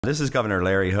This is Governor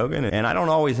Larry Hogan, and I don't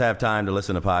always have time to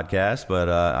listen to podcasts, but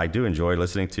I do enjoy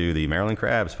listening to the Maryland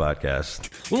Crabs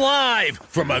podcast. Live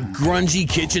from a grungy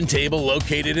kitchen table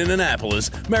located in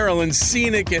Annapolis, Maryland's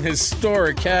scenic and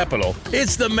historic capital,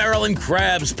 it's the Maryland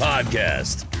Crabs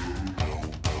podcast.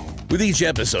 With each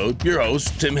episode, your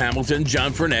hosts, Tim Hamilton,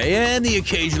 John Frenay, and the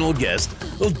occasional guest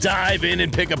will dive in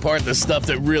and pick apart the stuff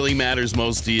that really matters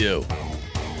most to you.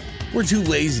 We're too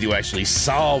lazy to actually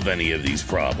solve any of these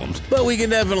problems, but we can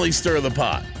definitely stir the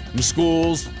pot. From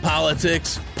schools,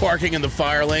 politics, parking in the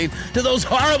fire lane, to those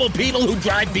horrible people who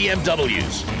drive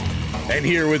BMWs. And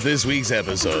here with this week's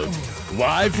episode,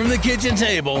 live from the kitchen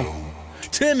table,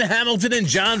 Tim Hamilton and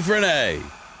John Frenay.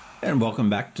 And welcome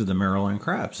back to the Maryland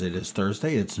Crabs. It is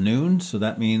Thursday, it's noon, so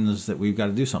that means that we've got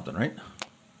to do something, right?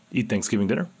 Eat Thanksgiving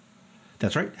dinner.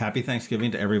 That's right. Happy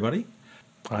Thanksgiving to everybody.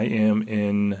 I am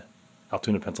in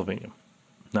Altoona, Pennsylvania.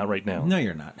 Not right now. No,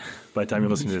 you're not. By the time you're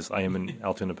listening to this, I am in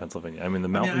Altoona, Pennsylvania. I'm in the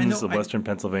mountains of western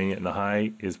Pennsylvania, and the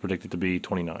high is predicted to be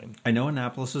 29. I know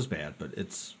Annapolis is bad, but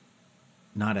it's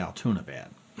not Altoona bad.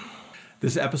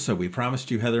 This episode, we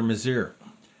promised you Heather Mazier.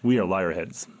 We are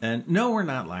liarheads. And no, we're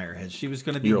not liarheads. She was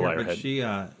going to be here, but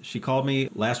she called me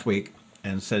last week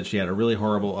and said she had a really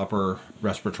horrible upper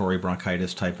respiratory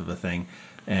bronchitis type of a thing.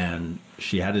 And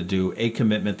she had to do a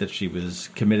commitment that she was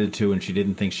committed to, and she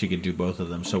didn't think she could do both of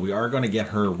them. So we are going to get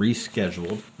her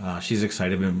rescheduled. She's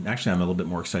excited. And actually, I'm a little bit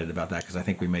more excited about that because I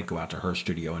think we may go out to her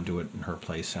studio and do it in her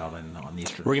place out on the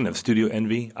Eastern. We're going to have studio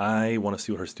envy. I want to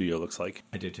see what her studio looks like.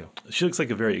 I do, too. She looks like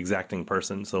a very exacting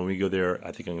person. So when we go there,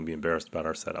 I think I'm going to be embarrassed about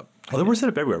our setup. Although we're set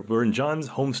up everywhere. We're in John's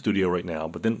home studio right now,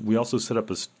 but then we also set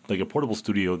up a portable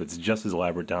studio that's just as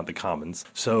elaborate down at the Commons.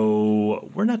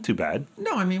 So we're not too bad.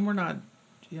 No, I mean, we're not.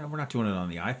 Yeah, we're not doing it on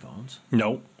the iPhones.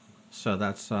 No. So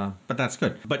but that's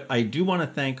good. But I do want to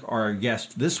thank our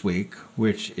guest this week,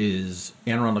 which is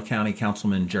Arundel County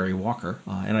Councilman Jerry Walker.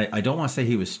 And I don't want to say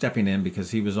he was stepping in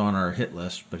because he was on our hit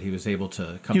list, but he was able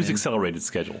to come in. He was accelerated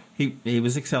schedule. He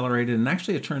was accelerated, and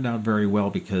actually it turned out very well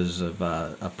because of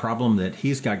a problem that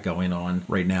he's got going on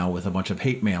right now with a bunch of not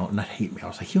hate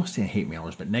mailers, like he don't say hate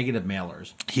mailers, but negative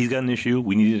mailers. He's got an issue.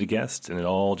 We needed a guest, and it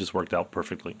all just worked out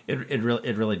perfectly. It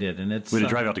really did. And it's we had to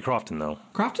drive out to Crofton, though.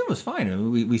 Crofton was fine. I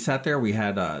mean, we sat there. We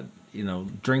had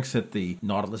drinks at the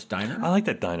Nautilus Diner. I like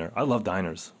that diner. I love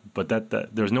diners, but that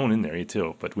there was no one in there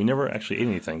too. But we never actually ate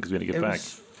anything because we had to get back. It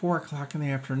was 4 o'clock in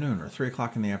the afternoon or 3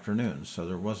 o'clock in the afternoon, so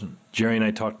there wasn't. Jerry and I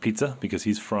talked pizza because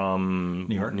he's from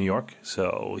New York,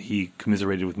 so he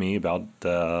commiserated with me about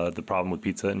the problem with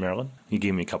pizza in Maryland. He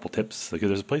gave me a couple tips. Like,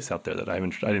 there's a place out there that I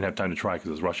didn't have time to try because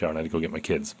it was rush hour and I had to go get my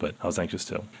kids, but I was anxious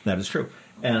to. That is true.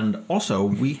 And also,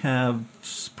 we have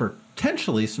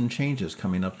potentially some changes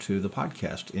coming up to the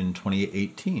podcast in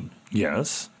 2018.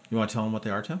 Yes. You want to tell them what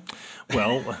they are, Tim?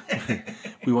 Well,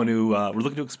 we're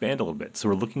looking to expand a little bit. So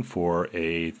we're looking for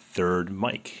a third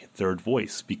mic, third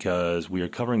voice, because we are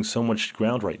covering so much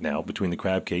ground right now between the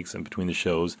crab cakes and between the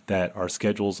shows that our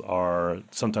schedules are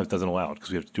sometimes doesn't allow it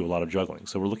because we have to do a lot of juggling.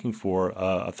 So we're looking for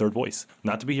a third voice.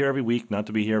 Not to be here every week, not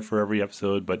to be here for every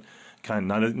episode, but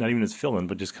kind of not even as fill-in,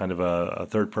 but just kind of a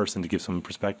third person to give some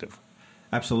perspective.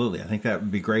 Absolutely. I think that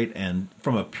would be great. And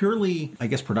from a purely, I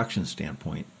guess, production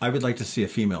standpoint, I would like to see a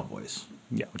female voice.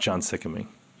 Yeah, John's sick of me.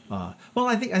 Well,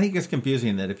 I think it's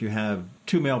confusing that if you have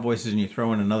two male voices and you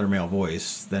throw in another male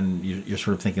voice, then you're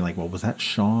sort of thinking like, well, was that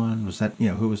Sean? Was that,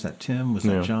 who was that? Tim? Was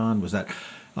that John? Was that?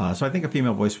 So I think a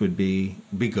female voice would be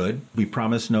good. We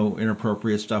promise no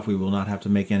inappropriate stuff. We will not have to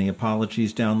make any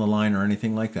apologies down the line or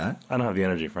anything like that. I don't have the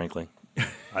energy, frankly.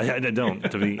 I don't,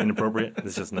 to be inappropriate.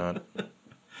 It's just not.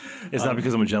 It's not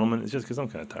because I'm a gentleman. It's just because I'm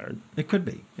kind of tired. It could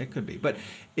be. But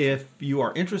if you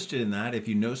are interested in that, if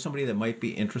you know somebody that might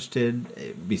be interested,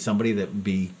 it'd be somebody that would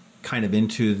be kind of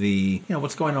into the,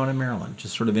 what's going on in Maryland,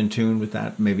 just sort of in tune with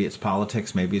that. Maybe it's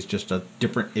politics. Maybe it's just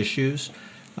different issues.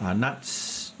 Not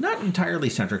entirely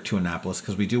centric to Annapolis,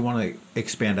 because we do want to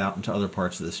expand out into other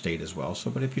parts of the state as well.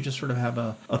 So, but if you just sort of have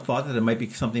a thought that it might be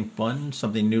something fun,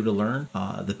 something new to learn,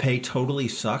 the pay totally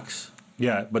sucks.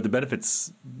 Yeah, but the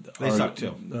benefits suck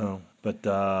too. No, but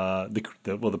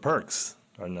the perks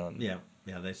are none. Yeah,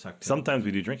 they suck too. Sometimes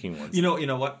we do drinking ones. You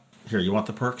know what? Here, you want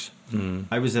the perks?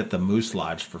 Mm-hmm. I was at the Moose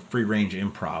Lodge for Free Range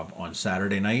Improv on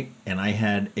Saturday night, and I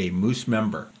had a Moose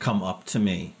member come up to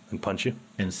me and punch you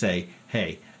and say,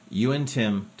 "Hey, you and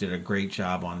Tim did a great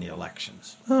job on the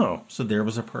elections." Oh. So there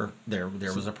was a perk. There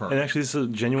was a perk. And actually, this is a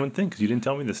genuine thing, because you didn't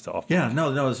tell me this stuff. Yeah,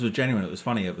 no, this was genuine. It was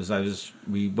funny.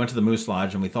 We went to the Moose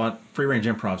Lodge, and we thought Free Range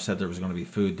Improv said there was going to be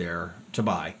food there to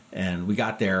buy. And we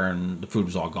got there, and the food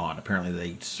was all gone. Apparently,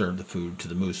 they served the food to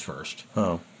the moose first.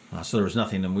 Oh. So there was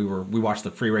nothing, and we watched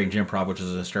the Free Range Improv, which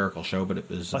is a hysterical show, but it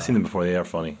was... I've seen them before. They are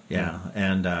funny. Yeah,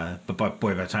 and but boy,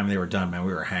 by the time they were done, man,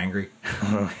 we were hangry.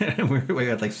 And we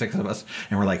had like 6 of us,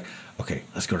 and we're like, okay,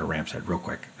 let's go to Ram's Head real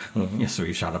quick. Yeah, so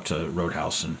we shot up to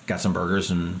Roadhouse and got some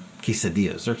burgers and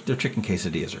quesadillas. Their chicken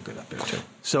quesadillas are good up there, too.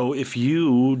 So if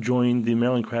you join the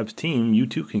Maryland Crabs team, you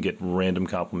too can get random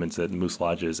compliments at Moose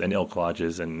Lodges and Elk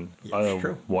Lodges and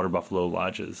Water Buffalo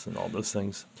Lodges and all those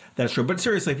things. That's true. But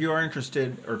seriously, if you are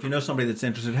interested, or if you know somebody that's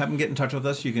interested, have them get in touch with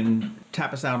us. You can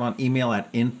tap us out on email at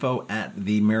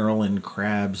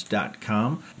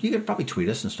info@themarylandcrabs.com. You could probably tweet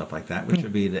us and stuff like that, which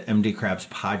would be the MD Crabs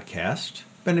Podcast.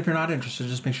 And if you're not interested,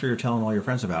 just make sure you're telling all your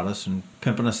friends about us and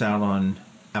pimping us out on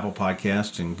Apple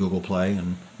Podcasts and Google Play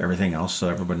and everything else, so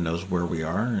everybody knows where we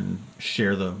are, and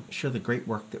share the great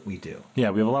work that we do. Yeah,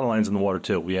 we have a lot of lines in the water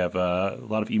too. We have a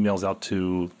lot of emails out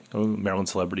to Maryland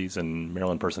celebrities and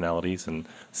Maryland personalities, and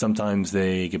sometimes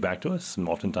they get back to us, and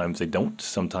oftentimes they don't.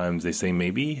 Sometimes they say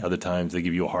maybe. Other times they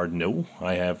give you a hard no.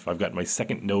 I've got my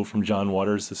second no from John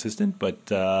Waters' assistant, but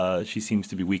she seems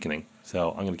to be weakening,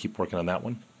 so I'm going to keep working on that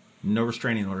one. No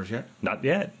restraining orders yet? Not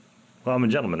yet. Well, I'm a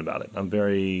gentleman about it. I'm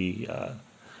very...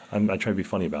 I try to be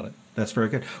funny about it. That's very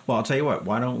good. Well, I'll tell you what.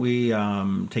 Why don't we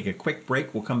take a quick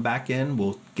break? We'll come back in.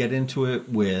 We'll get into it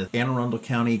with Anne Arundel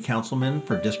County Councilman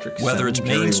for District 7, whether it's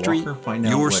Main Street,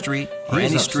 your street, or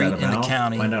any street in the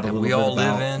county that we all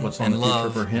live in and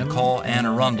love and call Anne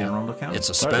Arundel, it's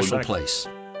a special place.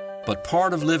 But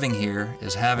part of living here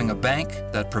is having a bank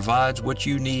that provides what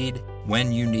you need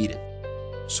when you need it.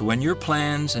 So when your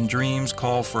plans and dreams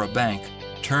call for a bank,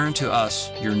 turn to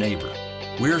us, your neighbor.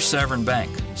 We're Severn Bank,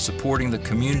 supporting the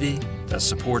community that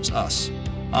supports us.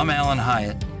 I'm Alan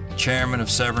Hyatt, chairman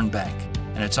of Severn Bank,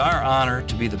 and it's our honor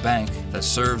to be the bank that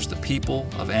serves the people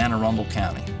of Anne Arundel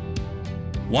County.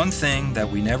 One thing that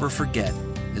we never forget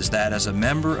is that as a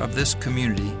member of this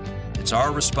community, it's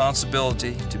our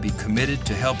responsibility to be committed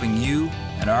to helping you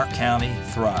and our county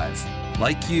thrive.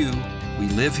 Like you, we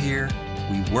live here,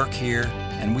 we work here,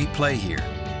 and we play here.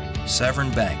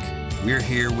 Severn Bank, we're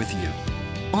here with you.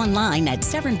 Online at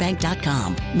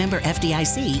severnbank.com. Member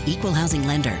FDIC, Equal Housing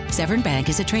Lender. Severn Bank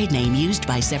is a trade name used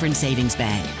by Severn Savings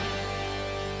Bank.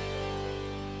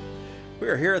 We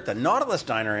are here at the Nautilus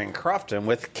Diner in Crofton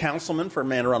with Councilman for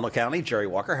Anne Arundel County, Jerry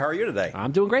Walker. How are you today?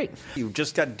 I'm doing great. You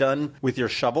just got done with your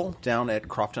shovel down at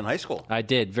Crofton High School. I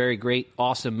did. Very great,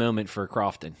 awesome moment for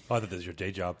Crofton. Oh, I thought that was your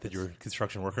day job, that you're a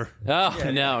construction worker. Oh, yeah,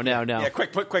 no. Yeah,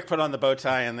 quick put on the bow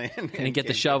tie and get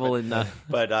the shovel in.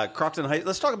 But Crofton High.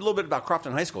 Let's talk a little bit about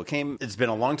Crofton High School. It's been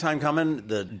a long time coming.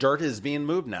 The dirt is being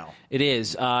moved now. It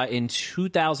is. In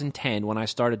 2010, when I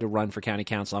started to run for county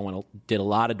council, did a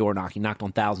lot of door knocking, knocked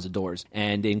on thousands of doors,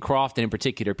 and in Crofton in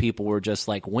particular, people were just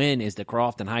like, when is the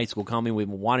Crofton High School coming? We've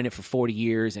been wanting it for 40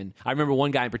 years. And I remember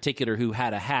one guy in particular who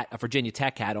had a Virginia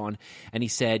Tech hat on, and he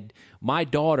said, my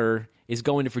daughter is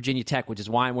going to Virginia Tech, which is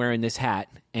why I'm wearing this hat.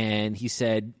 And he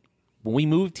said, when we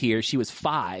moved here, she was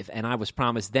 5, and I was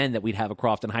promised then that we'd have a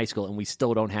Crofton High School, and we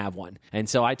still don't have one. And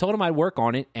so I told him I'd work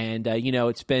on it, and,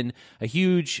 it's been a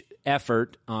huge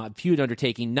effort, huge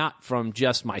undertaking, not from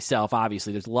just myself,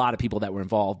 obviously. There's a lot of people that were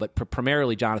involved, but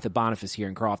primarily Jonathan Boniface here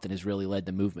in Crofton has really led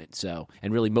the movement,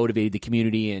 and really motivated the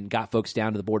community and got folks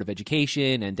down to the Board of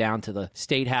Education and down to the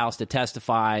State House to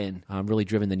testify, and really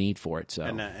driven the need for it. So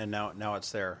And now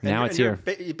it's there. Now it's here.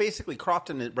 Basically,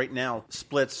 Crofton right now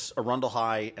splits Arundel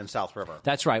High and South River.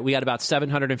 That's right. We got about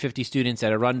 750 students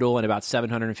at Arundel and about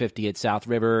 750 at South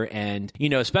River. And,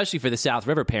 especially for the South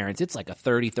River parents, it's like a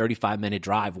 30, 35-minute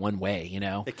drive one way,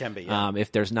 It can be, yeah.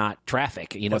 If there's not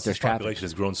traffic, Plus, if there's the traffic. population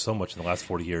has grown so much in the last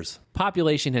 40 years.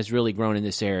 Population has really grown in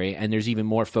this area, and there's even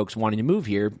more folks wanting to move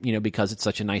here, because it's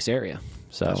such a nice area.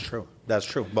 So That's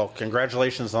true. Well,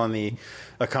 congratulations on the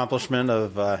accomplishment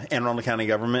of Anne Arundel County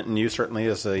government, and you certainly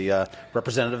as a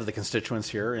representative of the constituents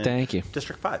here in Thank you.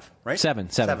 District 5, right? Seven.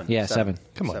 Yeah, 7.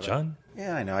 Come on, John.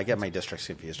 Yeah, I know. I get my districts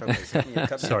confused. Okay,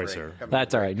 Sorry, sir.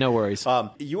 That's all right. No worries.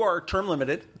 You are term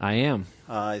limited. I am.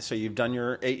 So you've done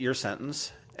your 8-year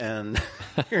sentence. And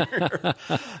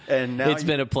now it's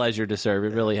been a pleasure to serve.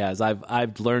 It really has.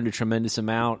 I've learned a tremendous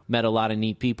amount, met a lot of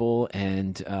neat people,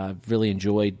 and really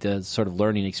enjoyed the sort of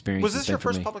learning experience. Was this your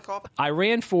first public office? I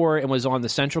ran for and was on the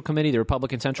Central Committee, the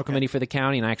Republican Central Committee for the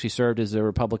county, and I actually served as the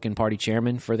Republican Party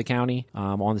chairman for the county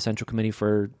on the Central Committee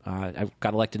for. I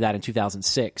got elected to that in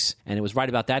 2006, and it was right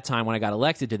about that time when I got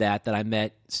elected to that I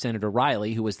met Senator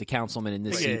Riley, who was the councilman in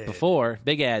this seat before.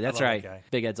 Big Ed, that's right.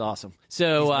 Big Ed's awesome.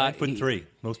 So he's 9'3".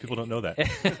 Most people don't know that.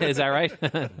 Is that right?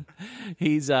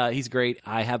 He's great.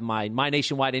 I have my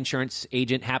nationwide insurance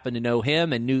agent happened to know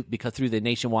him and knew because through the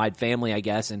nationwide family, I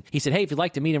guess. And he said, hey, if you'd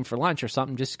like to meet him for lunch or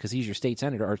something, just because he's your state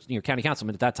senator or your county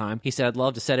councilman at that time, he said, I'd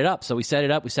love to set it up. So we set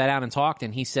it up. We sat down and talked.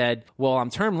 And he said, well, I'm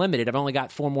term limited. I've only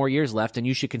got 4 more years left, and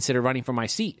you should consider running for my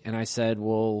seat. And I said,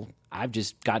 well, I've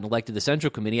just gotten elected to the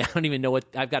Central Committee. I don't even know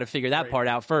I've got to figure that part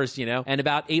out first, And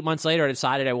about 8 months later, I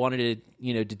decided I wanted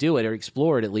to, to do it or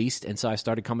explore it at least. And so I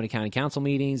started coming to county council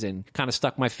meetings and kind of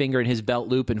stuck my finger in his belt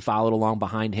loop and followed along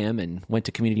behind him and went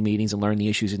to community meetings and learned the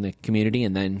issues in the community.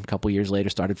 And then a couple years later,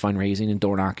 started fundraising and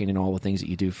door knocking and all the things that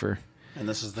you do for And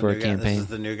this is the for new a guy. campaign. This is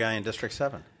the new guy in District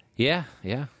 7. Yeah.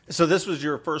 So this was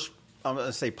your first, I'm going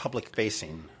to say,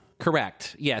 public-facing.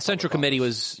 Correct. Yeah, Central Committee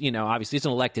was, obviously it's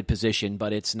an elected position,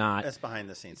 but it's not. It's behind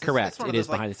the scenes. Correct. It is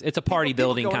behind the scenes. It's a party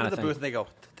building kind of thing. Booth and they go,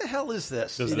 what the hell is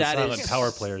this? Those are the silent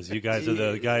power players. You guys are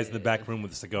the guys in the back room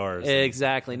with the cigars.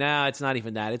 Exactly. No, it's not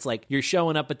even that. It's like you're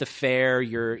showing up at the fair.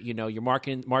 You're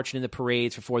marching in the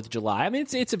parades for 4th of July. I mean,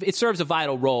 it serves a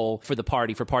vital role for the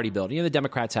party, for party building. The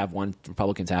Democrats have one,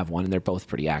 Republicans have one, and they're both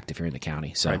pretty active here in the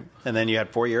county. So, right. And then you had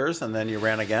 4 years, and then you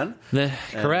ran again.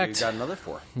 Correct. You got another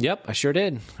 4. Yep, I sure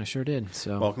did.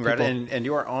 So, well, congratulations. And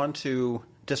you are on to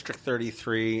District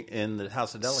 33 in the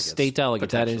House of Delegates. State delegate.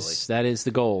 That is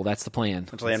the goal. That's the plan.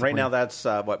 And right now that's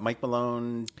Mike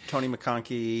Malone, Tony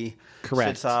McConkey,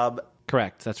 correct. Sid Saab.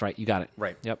 Correct. That's right. You got it.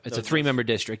 Right. Yep. It's a 3-member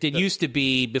district. It used to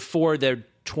be before the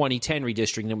 2010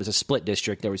 redistricting. It was a split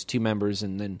district. There was 2 members,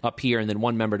 and then up here, and then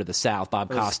 1 member to the south.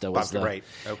 Bob Costa was the right.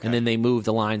 Okay. And then they moved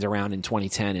the lines around in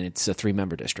 2010, and it's a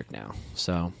 3-member district now.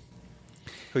 So,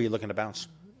 who are you looking to bounce?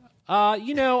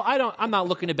 I'm not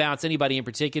looking to bounce anybody in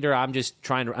particular. I'm just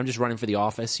running for the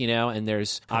office, and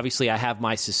there's obviously I have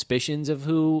my suspicions of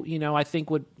who, I think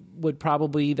I would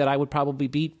probably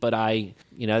beat, but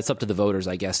it's up to the voters,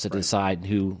 I guess, to decide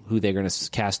who they're going to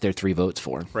cast their 3 votes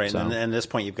for. Right. So. And at this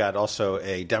point, you've got also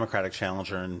a Democratic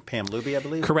challenger in Pam Luby, I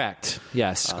believe. Correct.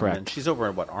 Yes, correct. And she's over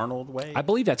in Arnold Way? I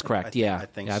believe that's correct. I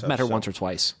think so. I've met her once or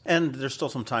twice. And there's still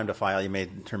some time to file.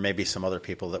 There may be some other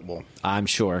people that will. I'm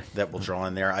sure that will draw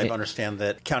in there. I understand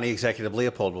that County Executive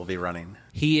Leopold will be running.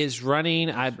 He is running.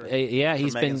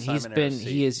 He's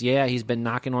been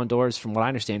knocking on doors, from what I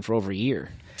understand, for over a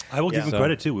year. I will give him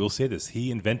credit, too. We'll say this.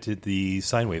 He invented the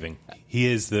sign waving.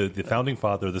 He is the founding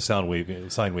father of the sign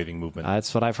waving movement.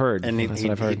 That's what I've heard. And he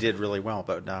did really well.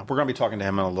 But we're going to be talking to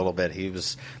him in a little bit.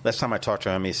 Last time I talked to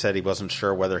him, he said he wasn't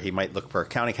sure whether he might look for a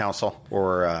county council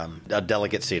or a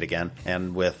delegate seat again.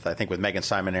 And with Megan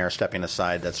Simonaire stepping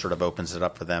aside, that sort of opens it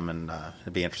up for them, and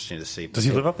it'd be interesting to see. Does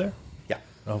he live up there? Yeah.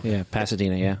 Okay. Yeah,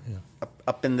 Pasadena, yeah.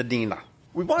 Up in the Dina.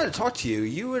 We wanted to talk to you.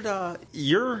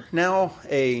 You're now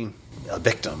a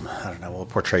victim. I don't know. We'll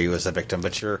portray you as a victim,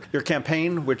 but your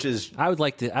campaign, which is I'd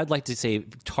like to say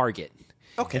target.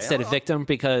 Okay, instead of victim,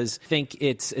 because I think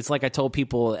it's like I told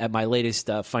people at my latest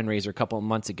fundraiser a couple of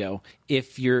months ago.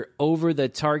 If you're over the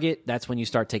target, that's when you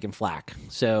start taking flack.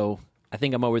 So I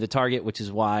think I'm over the target, which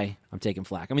is why I'm taking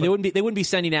flack. I mean, they wouldn't be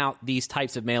sending out these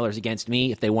types of mailers against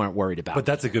me if they weren't worried about it. But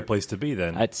that's a good place to be,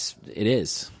 then. It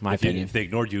is, my opinion. If they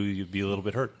ignored you, you'd be a little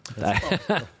bit hurt.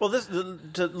 Well, a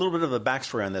little bit of a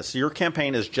backstory on this. Your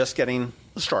campaign is just getting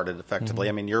started, effectively.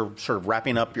 Mm-hmm. I mean, you're sort of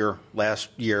wrapping up your last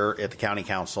year at the county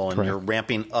council, and you're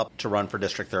ramping up to run for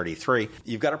District 33.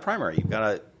 You've got a primary. You've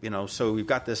got so we've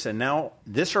got this. And now,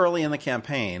 this early in the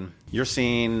campaign, you're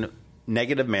seeing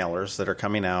negative mailers that are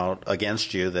coming out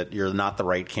against you that you're not the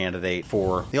right candidate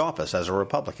for the office as a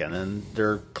Republican. And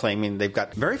they're claiming they've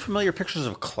got very familiar pictures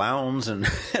of clowns and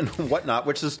whatnot,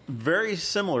 which is very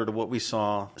similar to what we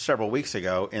saw several weeks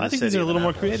ago in the city. I think these are a little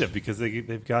more creative because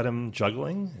they've got him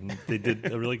juggling, and they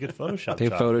did a really good Photoshop They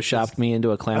photoshopped me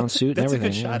into a clown suit and everything.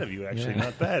 That's a good shot of you, actually.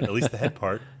 Not bad, at least the head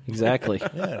part. Exactly.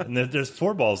 Yeah, and there's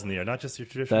 4 balls in the air, not just your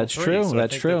traditional That's 3. true. So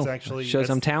that's true. Shows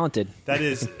I'm talented. That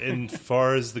is, as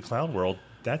far as the clown world,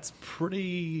 that's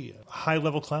pretty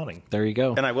high-level clowning. There you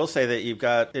go. And I will say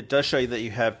that it does show you that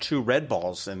you have 2 red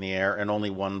balls in the air and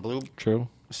only 1 blue. True.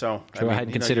 So I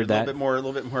hadn't considered that. A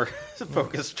little bit more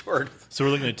focused toward. So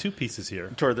we're looking at 2 pieces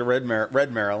here. Toward the red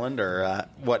Maryland or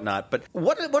whatnot. But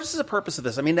what is the purpose of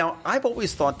this? I mean, now I've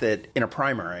always thought that in a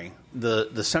primary,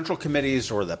 the central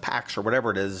committees or the PACs or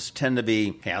whatever it is tend to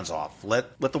be hands off.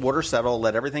 Let the water settle.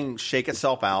 Let everything shake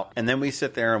itself out, and then we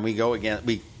sit there and we go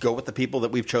with the people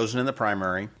that we've chosen in the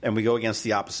primary, and we go against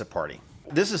the opposite party.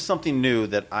 This is something new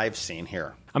that I've seen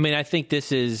here. I mean, I think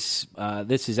this is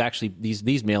actually these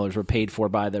mailers were paid for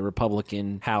by the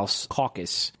Republican House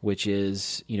Caucus, which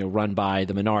is run by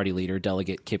the minority leader,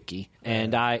 Delegate Kipke,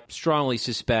 and I strongly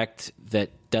suspect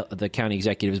that the county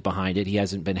executive is behind it. He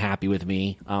hasn't been happy with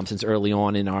me since early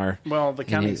on in our... Well, the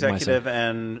county executive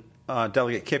and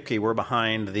Delegate Kipke were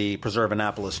behind the Preserve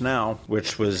Annapolis Now,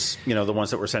 which was, the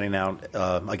ones that were sending out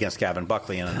against Gavin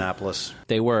Buckley in Annapolis.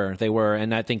 They were,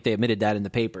 and I think they admitted that in the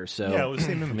paper. So yeah, it was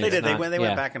they did. They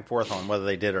went back and forth on whether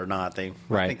they did or not. I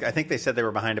think they said they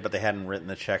were behind it, but they hadn't written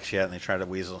the checks yet, and they tried to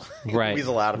weasel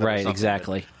out of it. Right,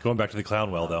 exactly. Going back to the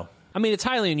Clownwell, though. I mean, it's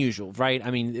highly unusual, right?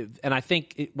 I mean, and I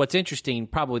think what's interesting,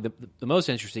 probably the most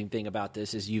interesting thing about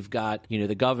this is you've got,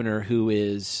 the governor who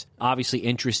is obviously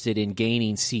interested in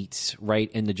gaining seats,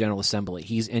 right, in the General Assembly.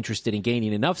 He's interested in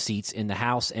gaining enough seats in the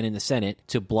House and in the Senate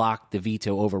to block the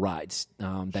veto overrides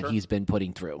that he's been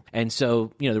putting through. And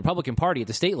so, the Republican Party at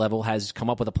the state level has come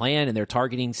up with a plan, and they're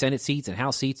targeting Senate seats and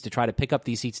House seats to try to pick up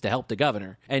these seats to help the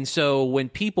governor. And so when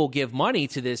people give money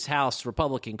to this House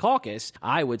Republican Caucus,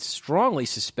 I would strongly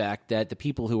suspect that the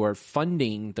people who are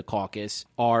funding the caucus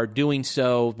are doing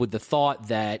so with the thought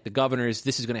that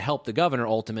this is going to help the governor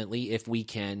ultimately if we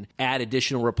can add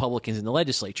additional Republicans in the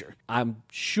legislature. I'm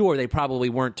sure they probably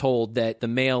weren't told that the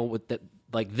mail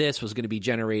like this was going to be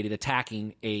generated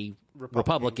attacking a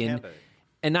Republican candidate.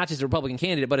 And not just a Republican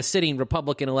candidate, but a sitting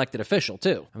Republican elected official,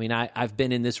 too. I mean, I've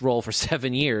been in this role for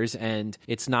 7 years, and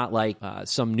it's not like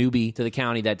some newbie to the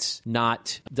county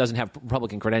doesn't have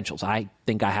Republican credentials. I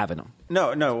think I have them.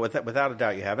 No, without a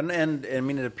doubt you have. And I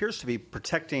mean, it appears to be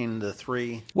protecting the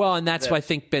three. Well, and that's what I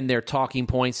think been their talking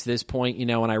points to this point.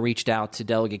 When I reached out to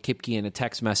Delegate Kipke in a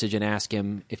text message and asked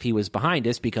him if he was behind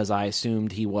us, because I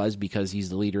assumed he was because he's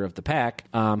the leader of the pack,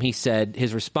 he said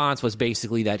his response was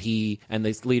basically that he and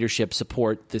the leadership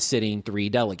support the sitting 3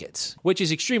 delegates, which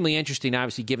is extremely interesting,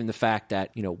 obviously, given the fact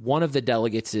that, one of the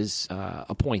delegates is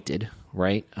appointed,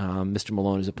 right? Mr.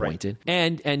 Malone is appointed.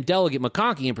 Right. And Delegate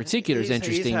McConkey in particular is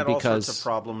interesting he's had because... all sorts of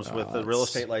problems with the real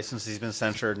estate license. He's been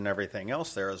censured and everything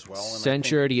else there as well.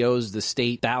 He owes the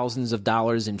state thousands of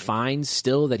dollars in fines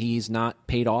still that he's not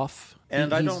paid off.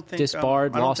 And he's I don't think...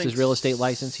 disbarred, lost his real estate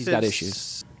license. He's got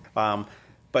issues.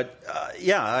 But,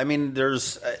 I mean,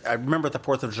 I remember at the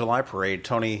 4th of July parade,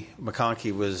 Tony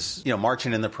McConkey was,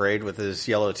 marching in the parade with his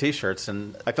yellow T-shirts,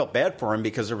 and I felt bad for him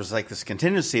because there was like this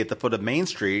contingency at the foot of Main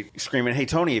Street screaming, "Hey,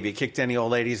 Tony, have you kicked any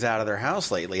old ladies out of their house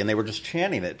lately?" And they were just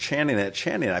chanting it.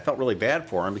 I felt really bad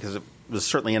for him because it was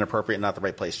certainly inappropriate and not the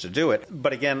right place to do it.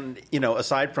 But again,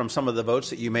 aside from some of the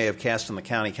votes that you may have cast in the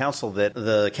county council that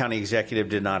the county executive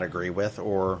did not agree with,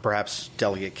 or perhaps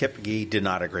Delegate Kipke did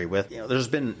not agree with, there's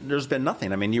been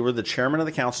nothing. I mean, you were the chairman of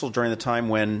the council during the time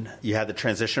when you had the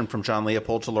transition from John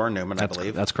Leopold to Lauren Newman, I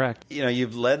believe. That's correct.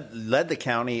 You've led the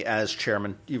county as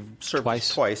chairman. You've served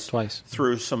twice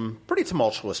through some pretty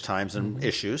tumultuous times and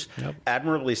issues. Yep.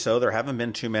 Admirably so. There haven't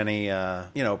been too many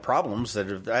problems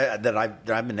that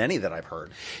I've been any that I've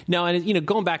heard. No, and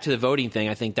going back to the voting thing,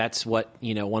 I think that's what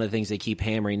one of the things they keep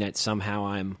hammering, that somehow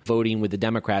I'm voting with the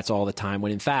Democrats all the time.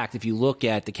 When in fact, if you look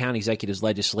at the county executive's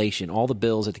legislation, all the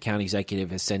bills that the county executive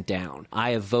has sent down,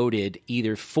 I have voted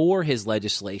either for his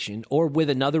legislation or with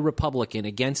another Republican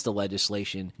against the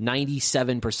legislation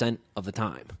 97% of the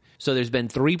time. So there's been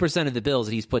 3% of the bills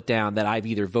that he's put down that I've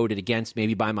either voted against,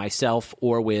 maybe by myself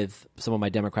or with some of my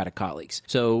Democratic colleagues.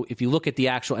 So if you look at the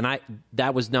actual, and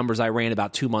that was numbers I ran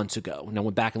about 2 months ago, and I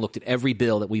went back and looked at every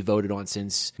bill that we voted on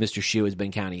since Mr. Shue has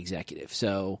been county executive.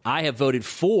 So I have voted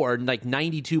for like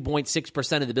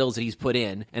 92.6% of the bills that he's put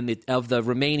in, and of the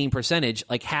remaining percentage,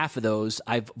 like half of those,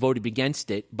 I've voted against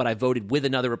it, but I voted with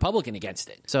another Republican against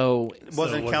it. So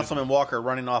wasn't Councilman Walker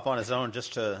running off on his own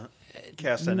just to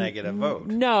cast a negative vote?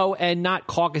 No, and not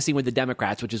caucusing with the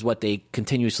Democrats, which is what they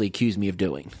continuously accuse me of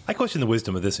doing. I question the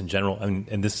wisdom of this in general.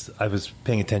 I was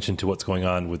paying attention to what's going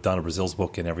on with Donna Brazil's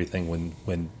book and everything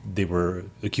when they were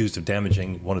accused of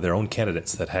damaging one of their own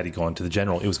candidates that had he gone to the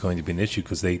general, it was going to be an issue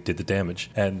because they did the damage.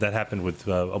 And that happened with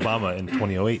Obama in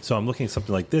 2008. So I'm looking at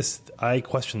something like this. I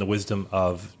question the wisdom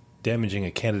of damaging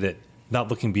a candidate, not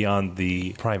looking beyond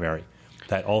the primary.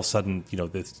 That all of a sudden,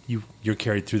 you're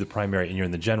carried through the primary and you're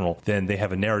in the general, then they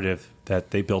have a narrative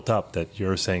that they built up that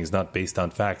you're saying is not based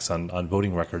on facts, on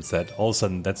voting records, that all of a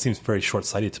sudden, that seems very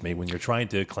short-sighted to me when you're trying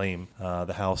to claim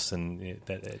the House, and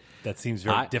that seems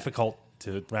very difficult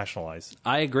to rationalize.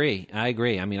 I agree. I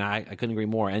mean, I couldn't agree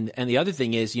more. And the other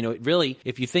thing is, really,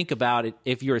 if you think about it,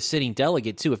 if you're a sitting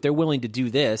delegate, too, if they're willing to do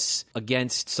this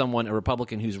against a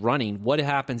Republican who's running, what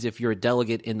happens if you're a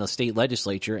delegate in the state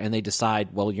legislature and they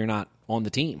decide, well, you're not on the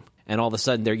team? And all of a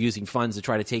sudden, they're using funds to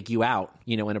try to take you out,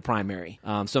 in a primary.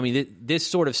 So, I mean, this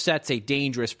sort of sets a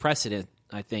dangerous precedent,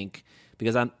 I think,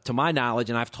 because to my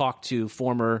knowledge, and I've talked to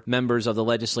former members of the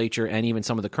legislature and even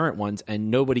some of the current ones,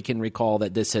 and nobody can recall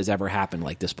that this has ever happened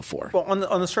like this before. Well,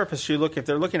 on the surface, if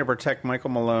they're looking to protect Michael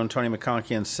Malone, Tony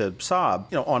McConkey, and Sib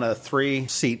Saab, on a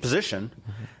 3-seat position,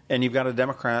 and you've got a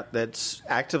Democrat that's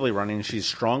actively running, she's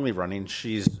strongly running,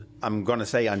 I'm going to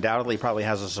say undoubtedly probably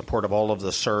has the support of all of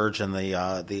the surge and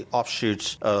the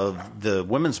offshoots of the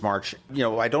Women's March.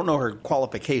 I don't know her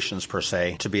qualifications per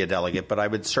se to be a delegate, but I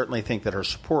would certainly think that her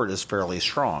support is fairly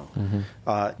strong.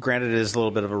 Granted, it is a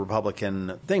little bit of a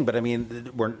Republican thing, but I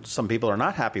mean, some people are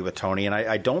not happy with Tony, and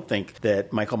I don't think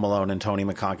that Michael Malone and Tony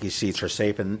McConkey's seats are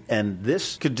safe. And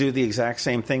this could do the exact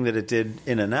same thing that it did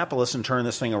in Annapolis and turn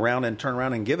this thing around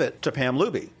and give it to Pam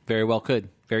Luby. Very well could,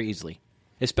 very easily.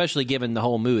 Especially given the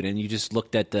whole mood. And you just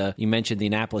looked at you mentioned the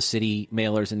Annapolis City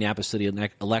mailers and the Annapolis City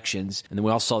elections. And then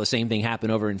we also saw the same thing happen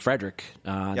over in Frederick,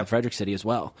 in Frederick City as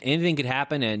well. Anything could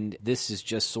happen, and this is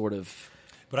just sort of,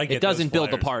 it doesn't build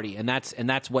the party. And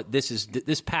that's what this is.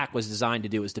 This PAC was designed to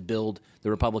do, is to build the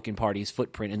Republican Party's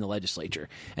footprint in the legislature.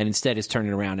 And instead it's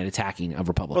turning around and attacking a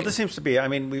Republican. Well, this seems to be, I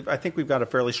think we've got a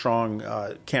fairly strong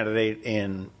candidate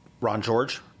in Ron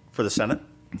George for the Senate.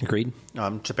 Agreed.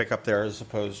 To pick up there, as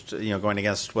opposed to going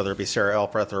against whether it be Sarah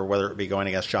Elfreth or whether it be going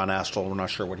against John Astle. We're not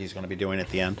sure what he's going to be doing at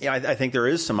the end. I think there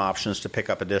is some options to pick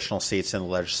up additional seats in the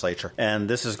legislature, and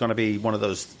this is going to be one of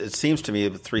those. It seems to me a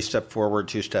 3-step forward,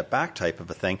 2-step back type of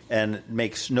a thing, and it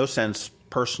makes no sense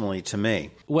personally to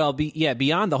me. Well,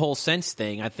 beyond the whole sense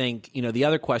thing, I think the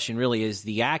other question really is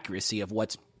the accuracy of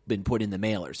what's been put in the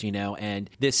mailers, and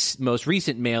this most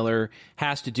recent mailer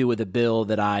has to do with a bill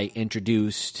that I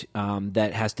introduced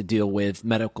that has to deal with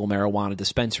medical marijuana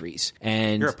dispensaries.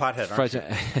 And you're a pothead,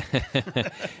 aren't you?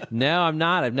 No, I'm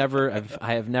not.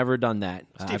 I have never done that.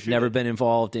 I've never been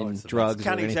involved in drugs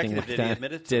or anything like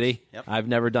that. Did he? Yep. I've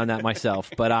never done that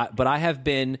myself, but I have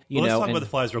been. Let's talk about the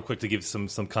flyers real quick to give some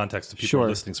context to people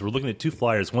listening. So we're looking at 2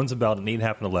 flyers. One's about an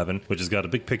 8.5 and 11, which has got a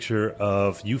big picture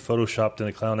of you photoshopped in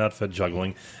a clown outfit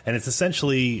juggling. And it's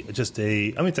essentially just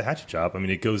it's a hatchet job.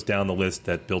 It goes down the list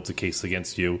that builds a case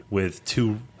against you with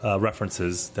 2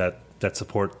 references that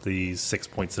support the 6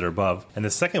 points that are above. And the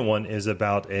second one is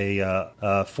about a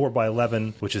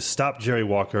 4x11, which is Stop Jerry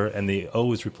Walker, and the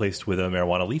O is replaced with a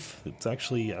marijuana leaf. It's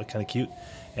actually kind of cute.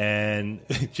 And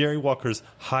Jerry Walker's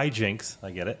hijinks,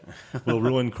 I get it, will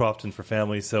ruin Crofton for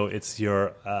families. So it's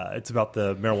about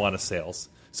the marijuana sales.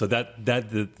 So that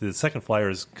the second flyer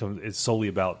is solely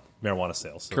about marijuana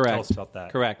sales. So correct. Tell us about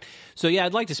that. Correct. So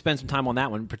I'd like to spend some time on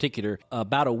that one in particular.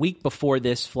 About a week before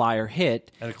this flyer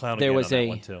hit, and a clown there was on that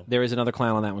one too. There is another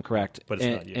clown on that one. Correct. But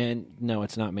it's not you. And no,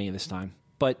 it's not me this time.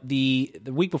 But the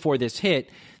week before this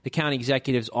hit, the County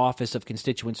Executive's Office of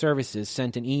Constituent Services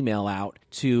sent an email out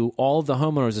to all of the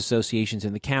homeowners associations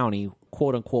in the county,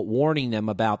 quote unquote, warning them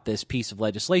about this piece of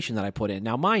legislation that I put in.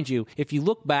 Now, mind you, if you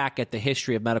look back at the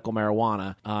history of medical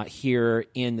marijuana here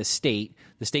in the state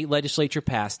legislature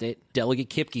passed it. Delegate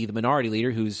Kipke, the minority leader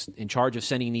who's in charge of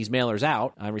sending these mailers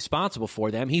out, responsible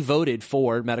for them, he voted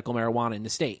for medical marijuana in the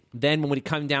state. Then when it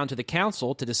came down to the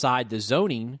council to decide the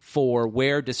zoning for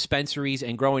where dispensaries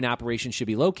and growing operations should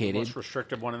be located. The most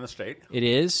restrictive one in the state. It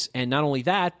is. And not only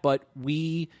that, but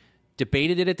we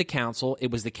debated it at the council.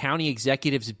 It was the county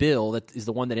executive's bill that is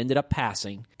the one that ended up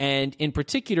passing. And in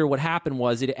particular, what happened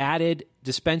was it added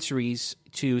dispensaries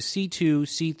to C2,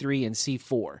 C3, and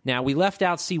C4. Now, we left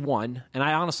out C1, and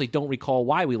I honestly don't recall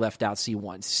why we left out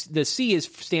C1. The C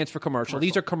stands for commercial.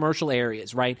 These are commercial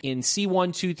areas, right? In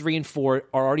C1, 2, 3, and 4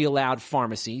 are already allowed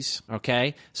pharmacies,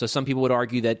 okay? So some people would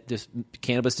argue that this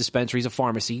cannabis dispensary is a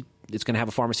pharmacy. It's going to have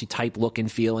a pharmacy-type look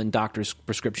and feel and doctor's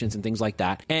prescriptions and things like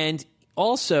that. And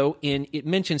also, it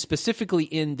mentioned specifically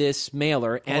in this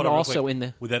mailer, and also in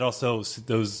the... Would that also,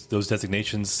 those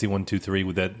designations, C1, 2, 3,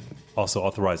 would that also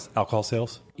authorize alcohol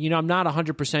sales? I'm not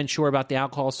 100% sure about the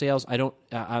alcohol sales. I don't.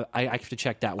 I have to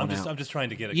check that one out. I'm just trying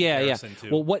to get a comparison too.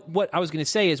 Well, what I was going to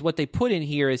say is what they put in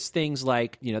here is things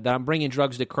like that I'm bringing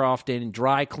drugs to Crofton,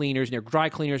 dry cleaners,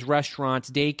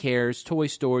 restaurants, daycares, toy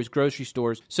stores, grocery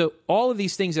stores. So all of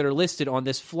these things that are listed on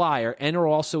this flyer and are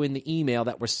also in the email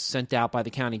that was sent out by the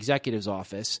county executive's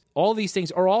office. All of these things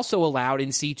are also allowed in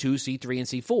C2, C3, and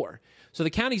C4. So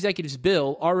the county executive's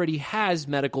bill already has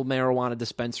medical marijuana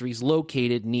dispensaries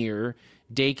located near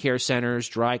daycare centers,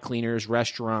 dry cleaners,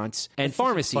 restaurants, and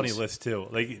pharmacies. Funny list too.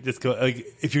 If you're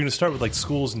going to start with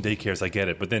schools and daycares, I get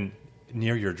it, but then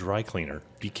near your dry cleaner,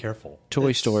 be careful.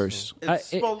 Toy stores.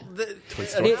 They've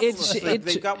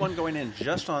got one going in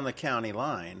just on the county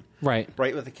line, right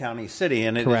with the county city,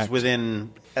 and it is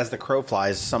within, as the crow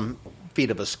flies, some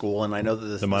feet of a school. And I know that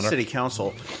the city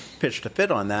council pitched a fit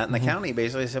on that, and the county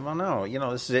basically said, well, no,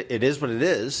 it is what it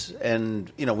is,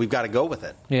 and, we've got to go with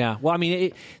it. Yeah. Well, I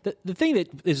mean, the thing that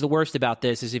is the worst about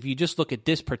this is if you just look at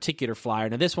this particular flyer.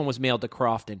 Now, this one was mailed to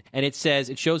Crofton, and it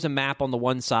shows a map on the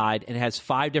one side, and it has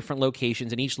 5 different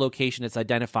locations, and each location that's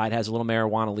identified has a little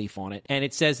marijuana leaf on it. And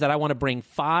it says that I want to bring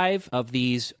 5 of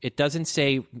these. It doesn't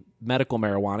say medical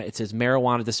marijuana. It says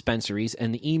marijuana dispensaries,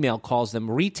 and the email calls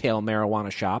them retail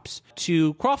marijuana shops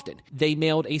to Crofton. They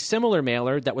mailed a similar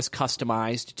mailer that was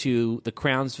customized to the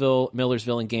Crownsville,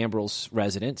 Millersville, and Gambrels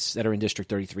residents that are in District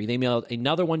 33. They mailed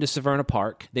another one to Severna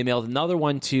Park. They mailed another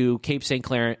one to Cape St.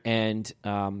 Clair and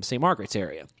St. Margaret's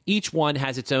area. Each one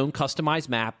has its own customized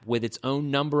map with its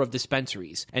own number of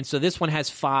dispensaries. And so this one has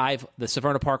 5. The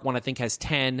Severna Park one, I think, has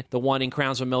 10. The one in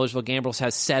Crownsville, Millersville, Gambrels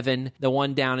has 7. The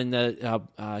one down in the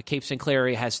Cape St. Clair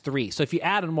area has 3. So if you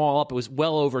add them all up, it was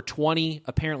well over 20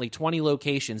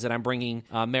 locations that I'm bringing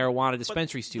marijuana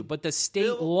dispensaries to. But the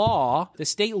state law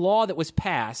that was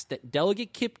passed that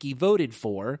Delegate Kipke voted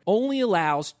for only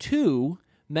allows 2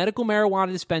 medical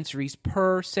marijuana dispensaries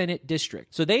per Senate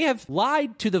district. So they have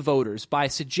lied to the voters by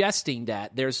suggesting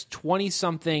that there's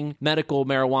 20-something medical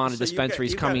marijuana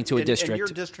dispensaries coming to a district. And your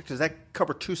district, does that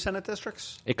cover 2 Senate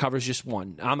districts? It covers just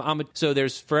one. So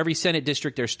there's, for every Senate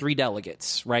district, there's 3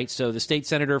 delegates, right? So the state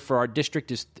senator for our district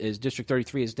is District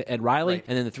 33 is Ed Riley, right.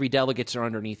 And then the 3 delegates are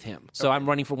underneath him. So okay. I'm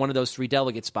running for one of those 3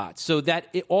 delegate spots. So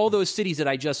all those cities that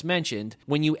I just mentioned,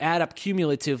 when you add up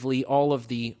cumulatively all of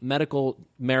the medical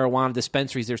marijuana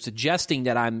dispensaries they're suggesting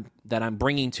that I'm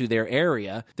bringing to their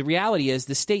area, the reality is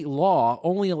the state law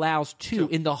only allows 2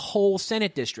 in the whole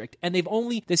Senate district, and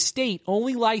the state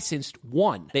only licensed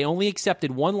 1. They only accepted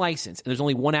 1 license, and there's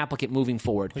only 1 applicant moving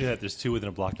forward. Look at that, there's 2 within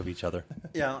a block of each other.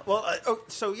 Yeah, well,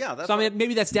 that's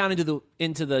maybe that's down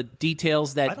into the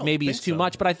details that maybe is too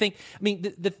much, but I think,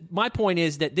 my point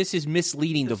is that this is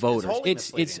misleading the voters.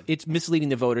 It's misleading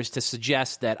the voters to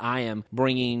suggest that I am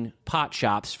bringing pot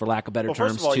shops, for lack of better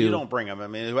terms, first of all, you don't bring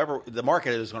them. Whoever the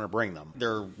market is going to bring them.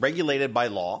 They're regulated by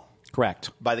law. Correct.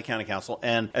 By the county council.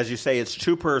 And as you say, it's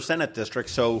 2 per Senate district.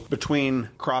 So between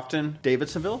Crofton,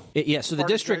 Davidsonville? So the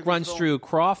district runs through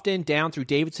Crofton, down through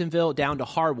Davidsonville, down to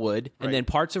Harwood, and then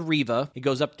parts of Riva. It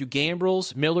goes up through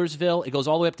Gambrels, Millersville. It goes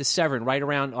all the way up to Severn, right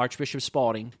around Archbishop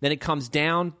Spalding. Then it comes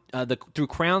down through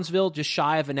Crownsville, just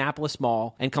shy of Annapolis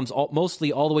Mall, and comes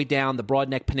mostly all the way down the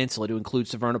Broadneck Peninsula to include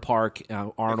Severna Park,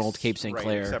 Arnold, Cape St.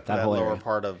 Clair, except that whole lower area.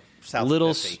 Part of South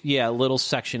little 50. Little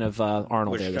section of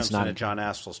Arnold which there that's not not in John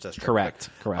Astel's district. Correct.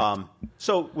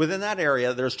 So within that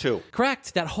area, there's 2.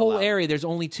 Correct. That whole area, there's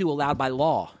only 2 allowed by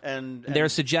law, and they're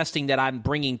suggesting that I'm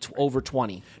bringing over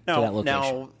 20 to that location.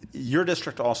 Now, your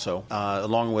district also,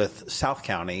 along with South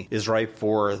County, is ripe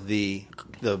for the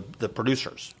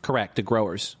producers. Correct. The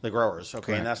growers. The growers.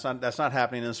 Okay, correct. And that's not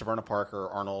happening in Severna Park or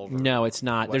Arnold. No, it's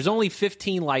not. There's only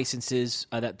 15 licenses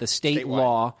that the state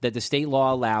law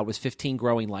allowed was 15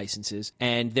 growing licenses,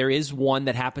 and there is one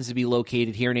that happens to be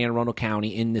located here in Anne Arundel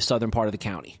County in the southern part of the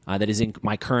county that is in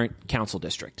my current council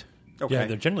district. Okay. Yeah,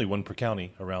 they're generally 1 per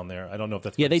county around there. I don't know if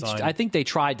that's I think they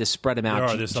tried to spread them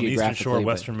out. There's some Eastern Shore,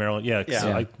 Western Maryland.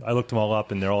 I looked them all up,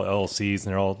 and they're all LLCs,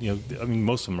 and they're all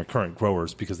most of them are current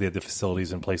growers because they have the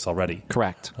facilities in place already.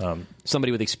 Correct.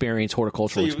 Somebody with experience,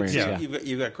 horticultural experience.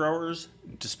 You've got growers,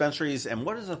 dispensaries, and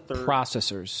what is a third?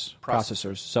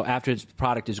 Processors. So after the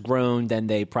product is grown, then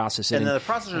they process it. And then the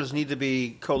processors need to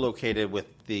be co-located with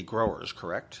the growers,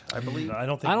 correct? I believe. I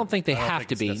don't think they have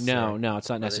to be. No, it's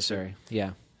not necessary.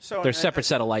 Yeah. So they're a separate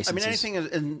set of licenses. Anything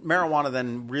in marijuana,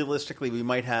 then realistically, we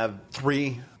might have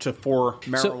 3 to 4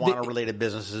 marijuana-related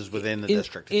businesses within the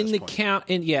district. In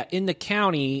the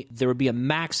county, there would be a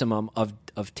maximum of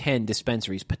 10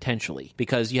 dispensaries potentially,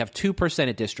 because you have 2 per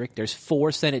Senate district. There's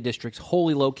 4 Senate districts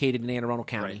wholly located in Anne Arundel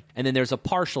County, right. And then there's a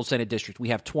partial Senate district. We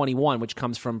have 21, which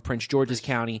comes from Prince George's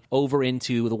County over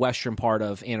into the western part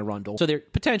of Anne Arundel. So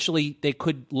they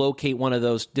could locate one of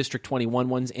those District 21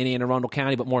 ones in Anne Arundel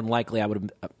County, but more than likely, I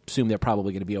would assume they're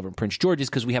probably going to be over in Prince George's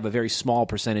because we have a very small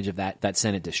percentage of that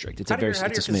Senate district. How do your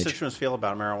constituents feel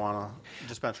about marijuana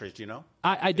dispensaries? Do you know?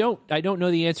 I don't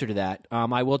know the answer to that.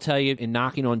 I will tell you, in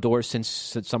knocking on doors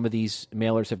since some of these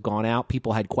mailers have gone out,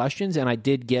 people had questions, and I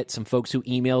did get some folks who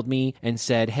emailed me and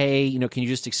said, hey, can you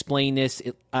just explain this?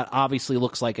 It obviously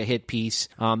looks like a hit piece.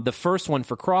 The first one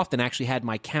for Crofton actually had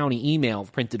my county email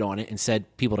printed on it and said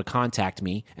people to contact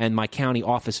me and my county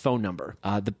office phone number.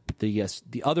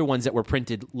 The other ones that were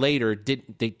printed implemented later,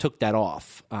 they took that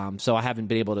off. So I haven't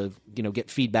been able to, get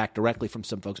feedback directly from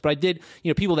some folks. But I did,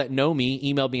 people that know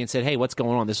me emailed me and said, hey, what's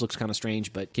going on? This looks kind of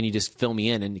strange, but can you just fill me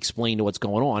in and explain to what's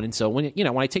going on? And so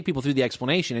when I take people through the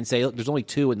explanation and say, look, there's only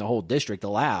 2 in the whole district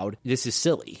allowed, this is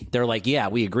silly. They're like, yeah,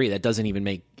 we agree. That doesn't even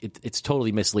make it. It's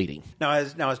totally misleading. Now,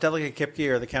 has Delegate Kipke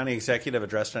or the county executive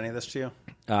addressed any of this to you?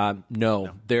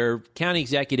 No. Their county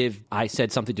executive, I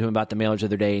said something to him about the mailers the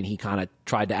other day, and he kind of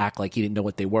tried to act like he didn't know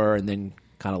what they were, and then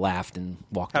kind of laughed and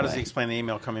walked away. How does he explain the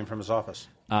email coming from his office?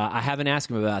 I haven't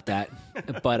asked him about that,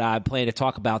 but I plan to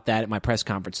talk about that at my press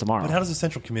conference tomorrow. But how does the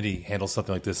Central Committee handle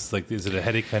something like this? Like, is it a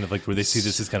headache, kind of like where they see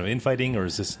this as kind of infighting, or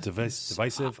is this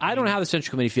divisive? I don't know how the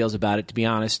Central Committee feels about it, to be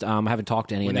honest. I haven't talked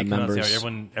to any of the members.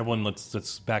 Everyone,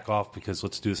 let's back off because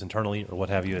let's do this internally, or what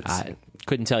have you. I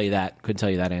couldn't tell you that. Couldn't tell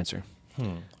you that answer.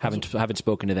 Haven't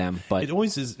spoken to them, but it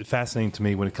always is fascinating to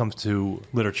me when it comes to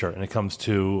literature and it comes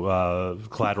to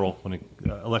collateral,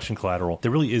 election collateral. There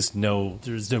really is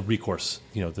there's no recourse.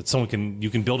 That you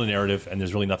can build a narrative and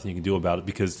there's really nothing you can do about it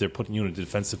because they're putting you in a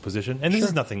defensive position. And this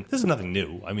is nothing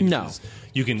new. I mean, no,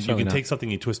 you can take something,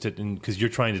 you twist it, and because you're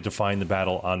trying to define the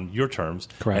battle on your terms.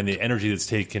 Correct. And the energy that's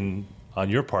taken on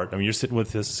your part. I mean, you're sitting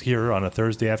with us here on a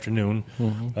Thursday afternoon,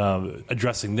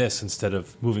 addressing this instead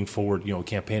of moving forward, a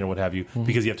campaign or what have you,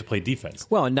 because you have to play defense.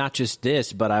 Well, and not just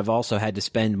this, but I've also had to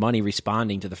spend money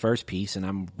responding to the first piece, and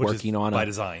I'm working on by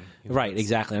design. Right,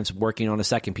 exactly. I'm working on a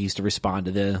second piece to respond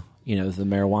to the the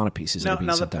marijuana pieces that are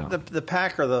being sent out. The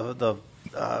PAC or the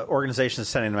organizations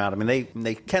sending them out, I mean,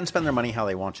 they can spend their money how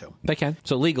they want to. They can.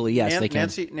 So legally, yes, they can.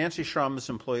 Nancy Schrum is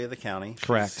employee of the county.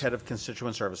 Correct. She's head of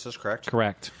constituent services, correct?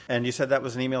 Correct. And you said that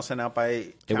was an email sent out by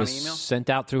county email? It was sent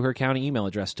out through her county email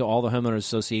address to all the homeowners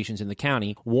associations in the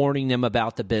county, warning them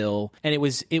about the bill. And it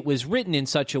was written in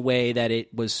such a way that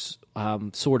it was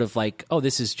sort of like, oh,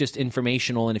 this is just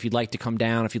informational, and if you'd like to come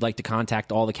down, if you'd like to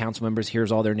contact all the council members,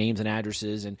 here's all their names and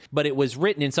addresses. But it was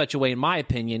written in such a way, in my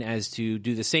opinion, as to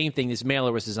do the same thing this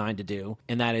mailer was designed to do,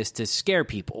 and that is to scare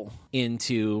people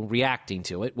into reacting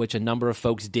to it, which a number of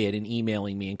folks did in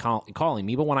emailing me and calling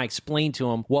me. But when I explained to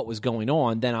them what was going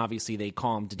on, then obviously they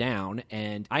calmed down,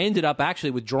 and I ended up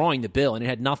actually withdrawing the bill, and it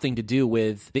had nothing to do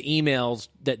with the emails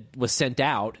that was sent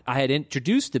out. I had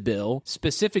introduced the bill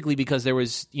specifically because there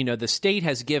was, the state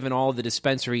has given all the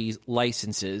dispensary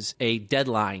licenses a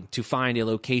deadline to find a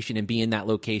location and be in that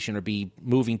location or be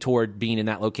moving toward being in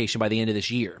that location by the end of this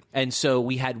year. And so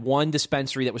we had one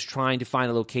dispensary that was trying to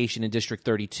find a location in District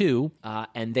 32,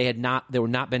 and they were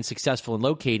not been successful in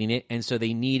locating it. And so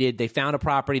they found a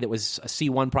property that was a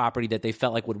C1 property that they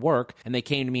felt like would work. And they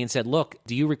came to me and said, look,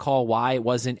 do you recall why it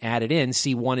wasn't added in?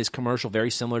 C1 is commercial, very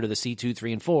similar to the C2,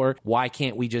 3, and 4. Why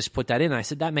can't we just put that in? And I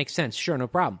said, that makes sense. Sure, no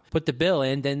problem. Put the bill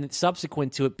in. Then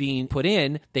subsequent to it being put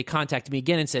in, they contacted me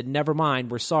again and said, never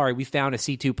mind, we're sorry, we found a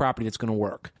C2 property that's going to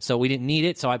work. So we didn't need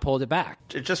it, so I pulled it back.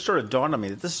 It just sort of dawned on me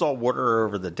that this is all water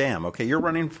over the dam. Okay, you're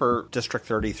running for District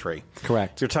 33.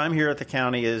 Correct. Your time here at the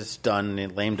county is done,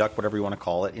 lame duck, whatever you want to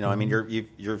call it. I mean, you're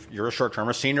a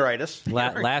short-termer, senioritis.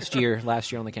 Last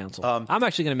year on the council. I'm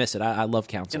actually going to miss it. I love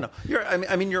council.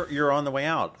 You're on the way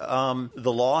out.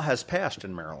 The law has passed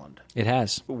in Maryland. It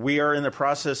has. We are in the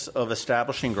process of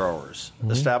establishing growers,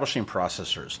 establishing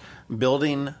processors,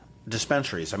 building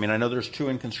dispensaries. I mean, I know there's 2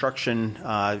 in construction,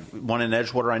 one in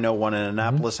Edgewater, I know one in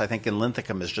Annapolis. I think in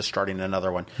Linthicum is just starting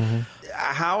another one.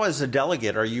 How, as a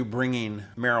delegate, are you bringing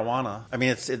marijuana? I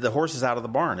mean, the horse is out of the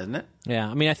barn, isn't it? Yeah,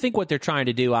 I mean, I think what they're trying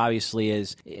to do, obviously,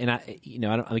 is, and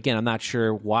I'm not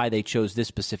sure why they chose this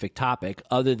specific topic,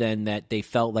 other than that they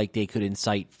felt like they could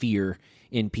incite fear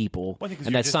in people,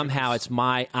 and that somehow it's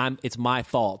my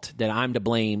fault, that I'm to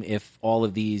blame if all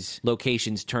of these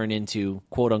locations turn into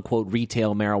quote unquote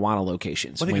retail marijuana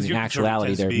locations, when in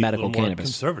actuality they're medical cannabis.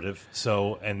 Conservative,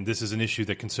 and this is an issue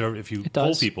that if you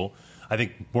poll people, I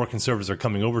think more conservatives are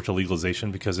coming over to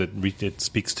legalization because it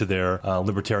speaks to their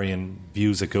libertarian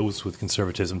views that goes with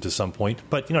conservatism to some point.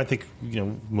 But I think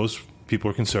most people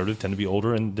who are conservative tend to be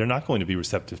older, and they're not going to be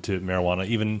receptive to marijuana,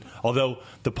 even although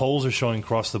the polls are showing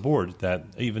across the board that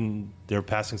even they're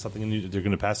passing something they're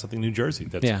going to pass something in New Jersey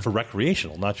that's for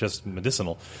recreational, not just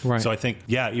medicinal. Right. So I think,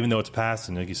 even though it's passed,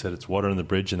 and like you said, it's water in the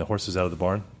bridge and the horse is out of the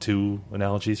barn, 2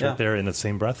 analogies right there in the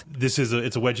same breath.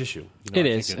 It's a wedge issue. It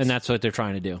is, and that's what they're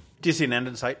trying to do. Do you see an end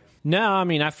in sight? No, I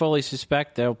mean, I fully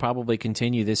suspect they'll probably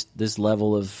continue this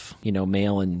level of,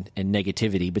 mail and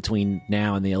negativity between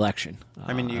now and the election.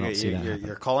 I mean,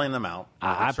 you're calling them out.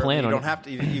 I plan on it. You don't have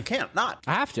to. You can't not.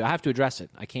 I have to address it.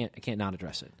 I can't not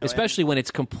address it. Especially when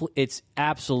it's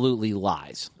absolutely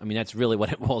lies. I mean, that's really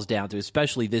what it boils down to,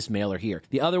 especially this mailer here.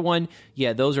 The other one,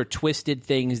 those are twisted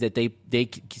things that they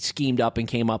schemed up and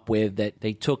came up with, that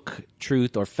they took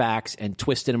truth or facts and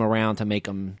twisted them around to make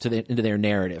them into their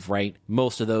narrative, right?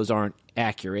 Most of those aren't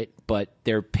accurate, but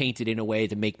they're painted in a way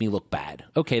to make me look bad.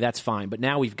 Okay, that's fine. But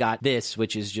now we've got this,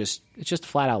 which is just a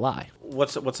flat out lie.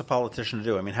 What's a politician to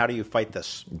do? I mean, how do you fight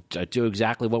this? Do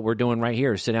exactly what we're doing right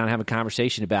here. Sit down and have a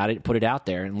conversation about it, put it out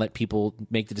there, and let people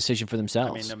make the decision for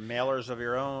themselves. I mean, the mailers of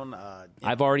your own.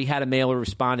 I've already had a mailer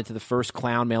responded to the first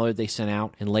clown mailer they sent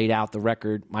out and laid out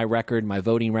my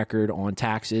voting record on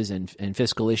taxes and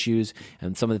fiscal issues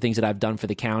and some of the things that I've done for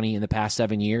the county in the past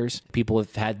 7 years. People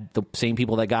have had the same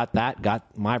people that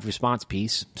got my response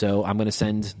piece. So I'm going to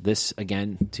send this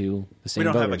again to the same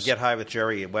voters. We don't have a Get High with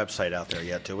Jerry website out there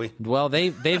yet, do we? Well,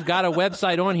 they've got a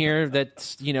website on here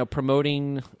that's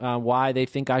promoting why they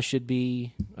think I should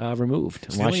be removed.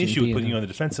 It's the only issue with putting you on the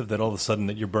defensive that all of a sudden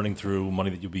that you're burning through money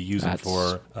that you'll be using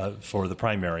for the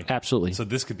primary. Absolutely. So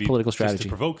this could be political strategy just to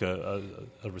provoke a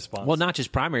response. Well, not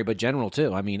just primary, but general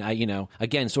too. I mean,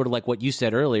 again, sort of like what you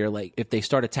said earlier. Like, if they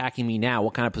start attacking me now,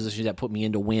 what kind of position does that put me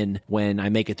in to win when I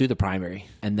make it through the primary?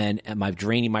 And then am I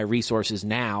draining my resources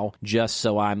now just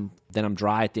so I'm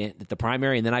dry at the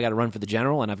primary, and then I got to run for the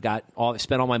general, and I've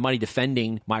spent all my money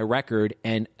defending my record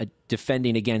and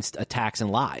defending against attacks and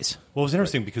lies. Well, it was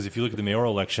interesting because if you look at the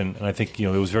mayoral election, and I think it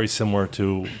was very similar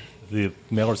to the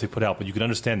mailers they put out, but you could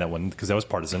understand that one because that was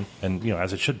partisan, and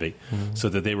as it should be, so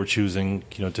that they were choosing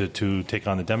to take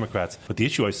on the Democrats. But the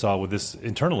issue I saw with this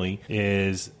internally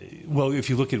is, well, if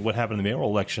you look at what happened in the mayoral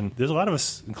election, there's a lot of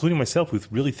us, including myself, who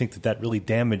really think that really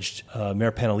damaged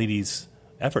Mayor Panellides'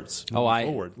 efforts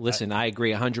forward. Listen, I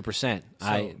agree 100%.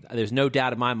 There's no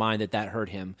doubt in my mind that hurt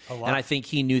him. And I think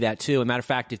he knew that too. As a matter of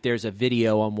fact, if there's a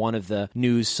video on one of the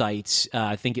news sites,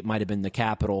 I think it might have been the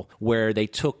Capitol, where they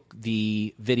took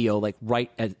the video like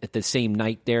right at the same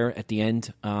night there at the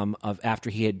end of after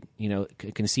he had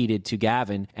conceded to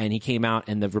Gavin, and he came out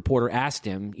and the reporter asked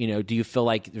him, do you feel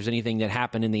like there's anything that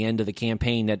happened in the end of the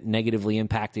campaign that negatively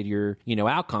impacted your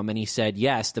outcome? And he said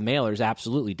yes, the mailers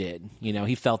absolutely did.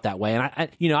 He felt that way, and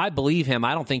I believe him.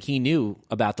 I don't think he knew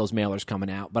about those mailers coming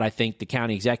out, but I think the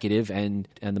county executive and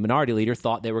the minority leader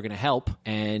thought they were going to help,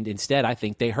 and instead I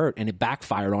think they hurt, and it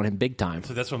backfired on him big time.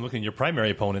 So that's what I'm looking at your primary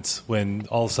opponents, when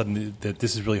all of a sudden that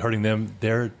this is really hurting them,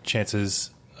 their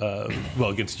chances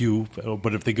against you,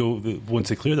 but if they go once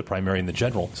they clear the primary in the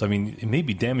general. So I mean, it may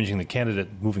be damaging the candidate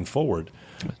moving forward.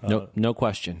 No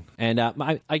question. And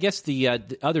I guess the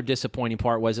other disappointing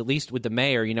part was, at least with the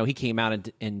mayor, he came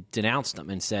out and denounced them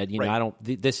and said, right.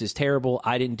 This is terrible.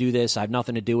 I didn't do this. I have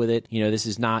nothing to do with it. This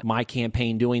is not my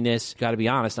campaign doing this. Got to be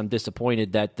honest, I'm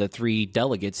disappointed that the 3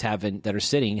 delegates haven't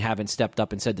stepped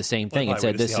up and said the same thing and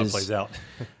said this is. Plays out.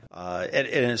 And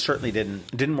it certainly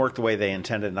didn't work the way they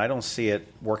intended, and I don't see it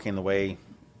working the way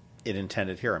it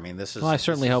intended here. I mean, this is... Well, I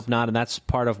certainly hope not, and that's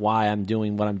part of why I'm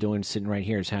doing what I'm doing, sitting right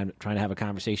here, is trying to have a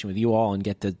conversation with you all and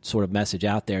get the sort of message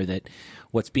out there that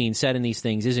what's being said in these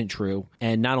things isn't true.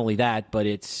 And not only that, but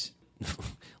it's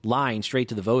lying straight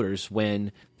to the voters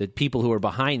when the people who are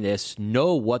behind this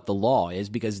know what the law is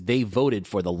because they voted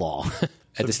for the law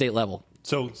at the state level.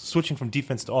 So switching from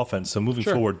defense to offense, so moving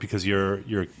forward, because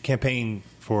your campaign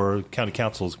for county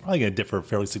council is probably going to differ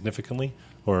fairly significantly,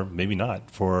 or maybe not,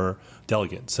 for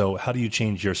delegate. So how do you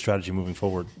change your strategy moving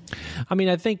forward? I mean,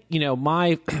 I think,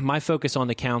 my focus on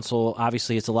the council,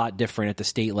 obviously it's a lot different at the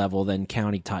state level than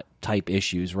county type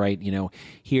issues, right?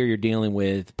 Here you're dealing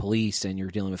with police, and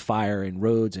you're dealing with fire and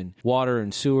roads and water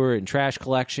and sewer and trash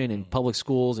collection and public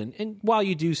schools. And while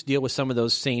you do deal with some of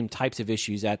those same types of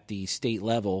issues at the state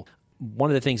level,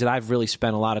 one of the things that I've really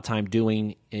spent a lot of time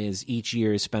doing is each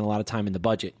year is spend a lot of time in the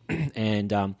budget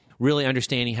and really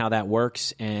understanding how that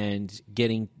works and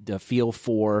getting the feel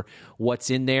for what's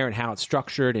in there and how it's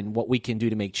structured and what we can do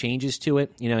to make changes to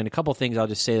it. And a couple of things I'll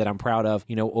just say that I'm proud of,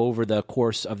 over the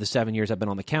course of the 7 years I've been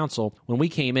on the council. When we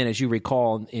came in, as you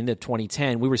recall, in the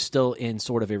 2010, we were still in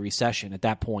sort of a recession at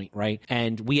that point, right?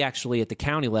 And we actually, at the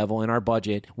county level, in our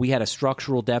budget, we had a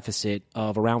structural deficit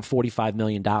of around $45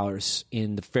 million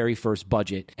in the very first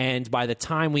budget. And by the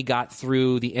time we got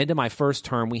through the end of my first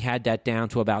term, we had that down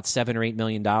to about $7 or $8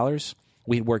 million.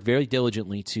 We worked very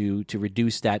diligently to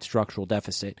reduce that structural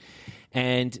deficit.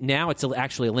 And now it's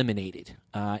actually eliminated.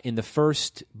 In the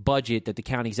first budget that the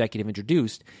county executive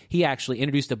introduced, he actually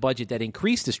introduced a budget that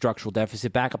increased the structural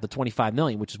deficit back up to $25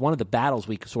 million, which is one of the battles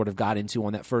we sort of got into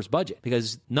on that first budget,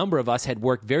 because a number of us had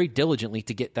worked very diligently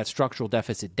to get that structural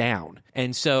deficit down.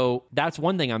 And so that's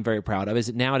one thing I'm very proud of, is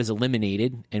that now it is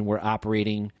eliminated and we're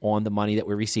operating on the money that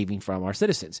we're receiving from our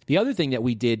citizens. The other thing that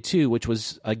we did too, which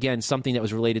was again something that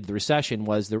was related to the recession,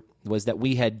 was that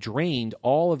we had drained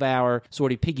all of our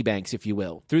sort of piggy banks, if you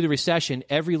will. Through the recession,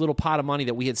 every little pot of money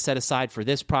that we had set aside for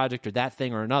this project or that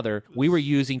thing or another, we were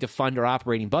using to fund our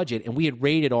operating budget, and we had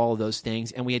raided all of those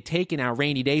things, and we had taken our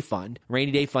rainy day fund.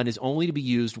 Rainy day fund is only to be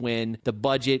used when the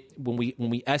budget, when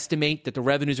we estimate that the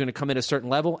revenues are going to come in a certain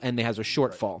level and there has a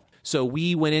shortfall. So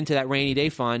we went into that rainy day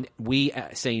fund,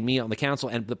 saying me on the council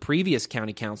and the previous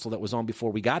county council that was on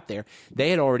before we got there, they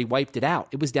had already wiped it out.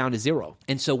 It was down to zero.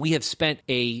 And so we have spent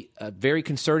a very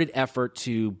concerted effort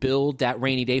to build that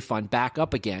rainy day fund back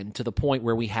up again to the point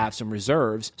where we have some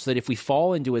reserves, so that if we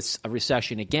fall into a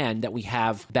recession again, that we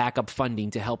have backup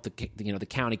funding to help the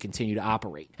county continue to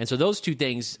operate. And so those two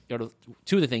things are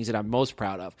two of the things that I'm most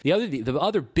proud of. The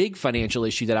other big financial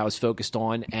issue that I was focused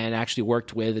on and actually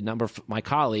worked with a number of my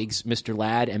colleagues, Mr.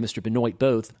 Ladd and Mr. Benoit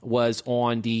both, was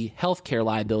on the healthcare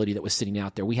liability that was sitting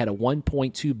out there. We had a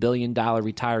 $1.2 billion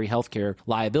retiree healthcare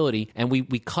liability, and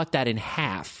we cut that in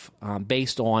half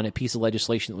based on a piece of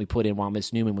legislation that we put in while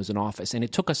Ms. Newman was in office. And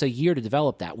it took us a year to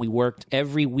develop that. We worked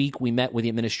every week. We met with the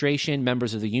administration,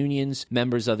 members of the unions,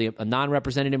 members of the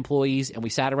non-represented employees, and we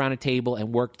sat around a table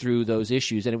and worked through those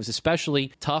issues. And it was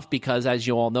especially tough because, as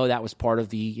you all know, that was part of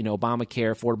the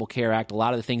Obamacare, Affordable Care Act, a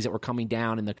lot of the things that were coming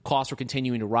down and the costs were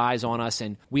continuing to rise on us.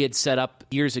 And we had set up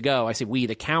years ago, I say we,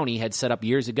 the county had set up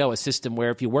years ago, a system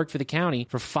where if you worked for the county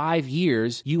for 5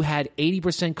 years, you had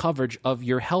 80% coverage of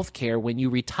your health care when you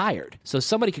retired. So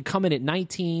somebody could come in at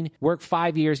 19, work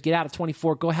 5 years, get out at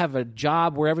 24, go have a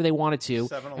job wherever they wanted to.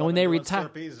 And when they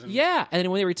retired,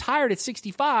 and when they retired at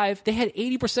 65, they had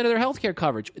 80% of their health care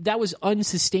coverage. That was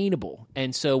unsustainable.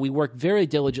 And so we worked very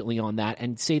diligently on that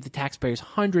and saved the taxpayers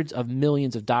hundreds of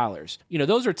millions of dollars.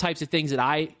 Those are types of things that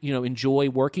I, enjoy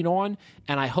working on,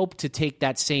 and I hope to take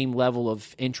that same level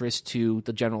of interest to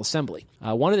the General Assembly.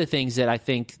 One of the things that I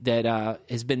think that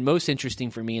has been most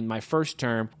interesting for me in my first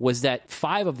term was that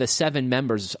 5 of the 7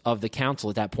 members of the council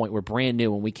at that point were brand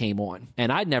new when we came on.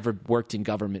 And I'd never worked in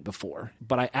government before,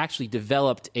 but I actually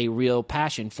developed a real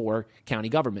passion for county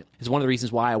government. It's one of the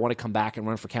reasons why I want to come back and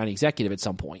run for county executive at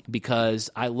some point, because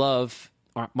I love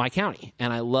my county,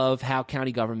 and I love how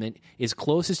county government is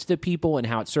closest to the people and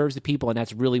how it serves the people, and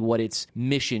that's really what its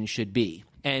mission should be.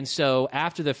 And so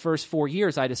after the first 4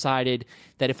 years, I decided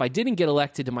that if I didn't get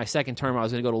elected to my second term, I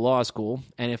was going to go to law school.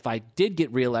 And if I did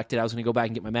get reelected, I was going to go back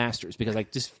and get my master's, because I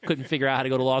just couldn't figure out how to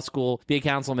go to law school, be a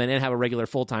councilman, and have a regular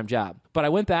full-time job. But I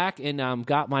went back and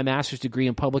got my master's degree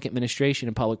in public administration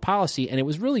and public policy. And it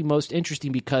was really most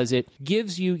interesting because it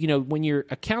gives you, when you're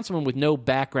a councilman with no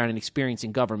background and experience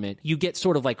in government, you get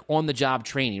sort of like on-the-job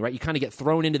training, right? You kind of get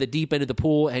thrown into the deep end of the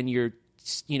pool, and you're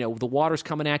the water's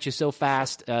coming at you so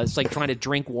fast. It's like trying to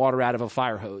drink water out of a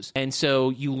fire hose. And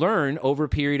so you learn over a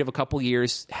period of a couple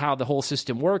years how the whole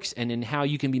system works and then how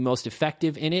you can be most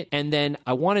effective in it. And then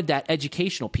I wanted that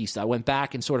educational piece. I went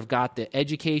back and sort of got the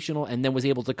educational and then was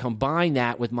able to combine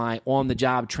that with my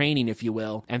on-the-job training, if you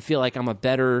will, and feel like I'm a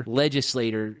better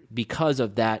legislator because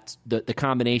of that, the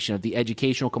combination of the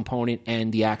educational component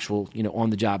and the actual,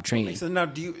 on-the-job training. So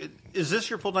now, is this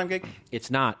your full-time gig? It's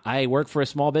not. I work for a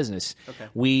small business. Okay.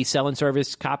 We sell and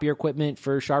service copier equipment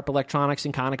for Sharp Electronics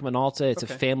in Connick, Minolta. It's a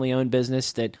family-owned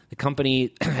business that the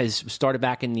company has started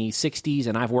back in the 60s,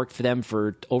 and I've worked for them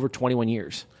for over 21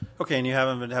 years. Okay, and you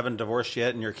haven't divorced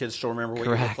yet, and your kids still remember what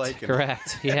you look like?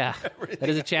 Correct, yeah. That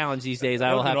is a challenge these days,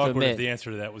 I will have to admit. The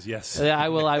answer to that was yes. I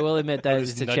will admit that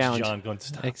it's a challenge. John going to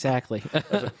stop. Exactly.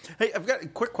 Hey, I've got a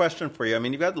quick question for you. I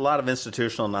mean, you've got a lot of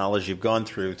institutional knowledge. You've gone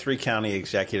through 3 county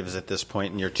executives at this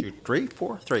point in your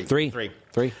 3.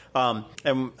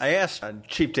 And I asked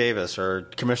Chief Davis, or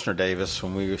Commissioner Davis,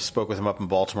 when we spoke with him up in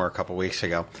Baltimore a couple weeks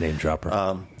ago. Name dropper.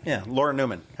 Laura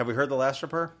Newman. Have we heard the last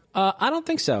of her? I don't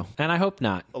think so, and I hope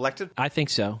not. Elected? I think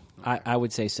so. I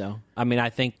would say so. I mean,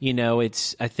 I think,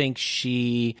 I think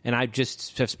she, and I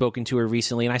just have spoken to her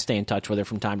recently, and I stay in touch with her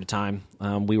from time to time.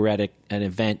 We were at an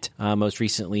event most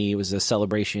recently. It was a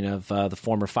celebration of the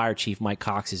former fire chief, Mike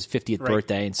Cox's 50th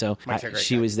birthday. And so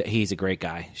he's a great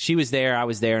guy. She was there, I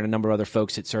was there, and a number of other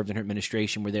folks that served in her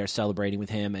administration were there celebrating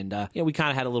with him. And, we kind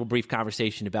of had a little brief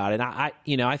conversation about it.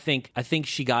 And I think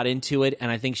she got into it,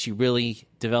 and I think she really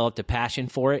developed a passion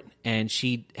for it. And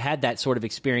she had that sort of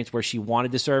experience where she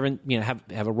wanted to serve and,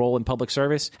 have a role in public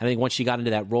service. And I think once she got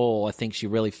into that role, I think she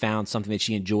really found something that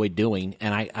she enjoyed doing,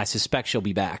 and I suspect she'll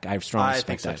be back. I strongly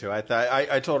suspect that. I think so,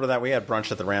 too. I told her that we had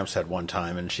brunch at the Rams Head one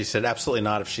time, and she said, absolutely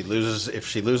not. If she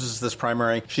loses this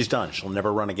primary, she's done. She'll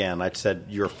never run again. I said,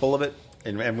 you're full of it,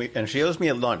 and she owes me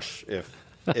a lunch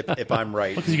if I'm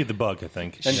right. Because you get the bug, I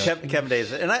think. And Kevin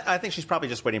Days, and I think she's probably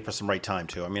just waiting for some right time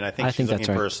too. I mean, I think she's looking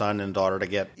for her son and daughter to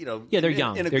get, they're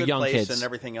young, in a they're good young place kids and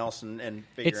everything else, and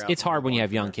figure out. It's hard when you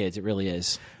have young kids. It really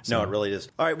is. So. No, it really is.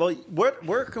 All right. Well,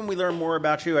 where can we learn more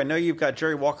about you? I know you've got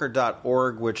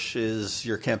jerrywalker.org, which is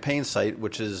your campaign site,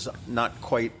 which is not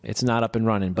quite. It's not up and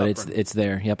running, but it's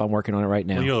there. Yep, I'm working on it right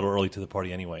now. Well, you're a little early to the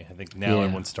party anyway. I think now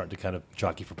everyone's starting to kind of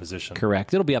jockey for position.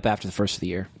 Correct. It'll be up after the first of the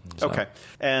year. So. Okay.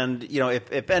 And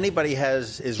if anybody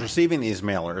is receiving these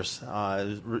mailers,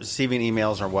 receiving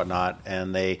emails or whatnot,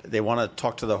 and they want to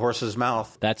talk to the horse's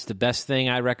mouth, that's the best thing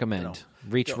I recommend.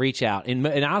 Reach out. And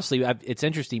honestly, it's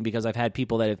interesting because I've had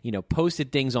people that have,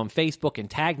 posted things on Facebook and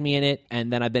tagged me in it,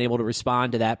 and then I've been able to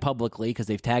respond to that publicly because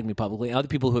they've tagged me publicly. And other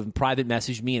people who have private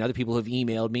messaged me, and other people who have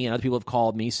emailed me, and other people have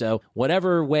called me. So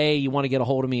whatever way you want to get a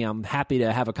hold of me, I'm happy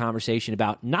to have a conversation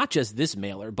about not just this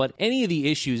mailer, but any of the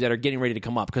issues that are getting ready to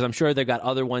come up, because I'm sure they've got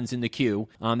other ones in the queue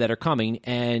that are coming.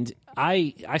 And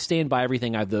I stand by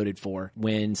everything I voted for.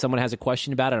 When someone has a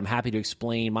question about it, I'm happy to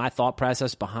explain my thought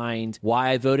process behind why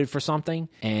I voted for something.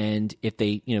 And if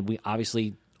they, we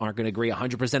obviously aren't going to agree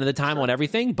 100% of the time on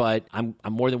everything, but I'm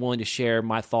more than willing to share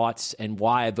my thoughts and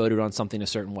why I voted on something a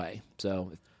certain way. So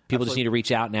if people just need to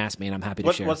reach out and ask me, and I'm happy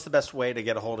to share. What's the best way to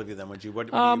get a hold of you then? What do you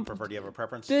prefer? Do you have a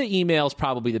preference? The email is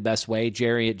probably the best way,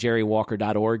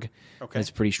 jerry@jerrywalker.org. Okay.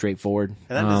 It's pretty straightforward.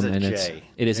 And that is a J.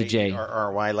 It is a J.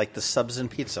 R-Y, like the Subs and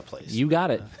Pizza place. You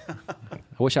got it. I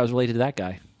wish I was related to that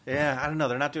guy. Yeah, I don't know.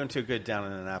 They're not doing too good down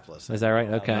in Annapolis. Is that right?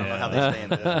 Okay. I don't know how they stay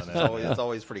in it. It's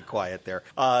always pretty quiet there.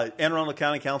 Anne Arundel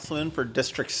County Councilman for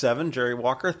District 7, Jerry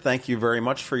Walker, thank you very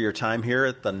much for your time here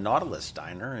at the Nautilus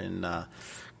Diner in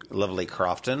lovely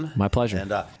Crofton. My pleasure.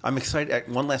 And I'm excited.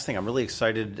 One last thing. I'm really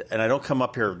excited, and I don't come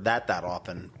up here that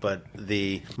often, but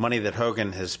the money that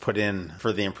Hogan has put in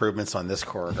for the improvements on this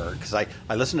corridor, because I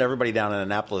listen to everybody down in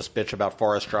Annapolis bitch about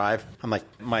Forest Drive. I'm like,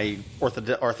 my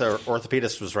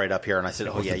orthopedist was right up here, and I said,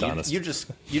 you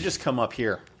just come up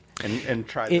here. And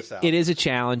try this out. It is a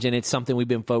challenge, and it's something we've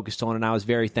been focused on, and I was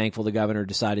very thankful the governor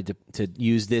decided to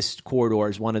use this corridor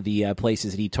as one of the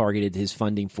places that he targeted his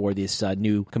funding for this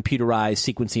new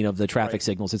computerized sequencing of the traffic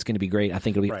signals. It's going to be great. I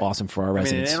think it'll be awesome for our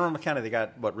residents. In Anne Arundel County, they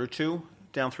got, Route 2?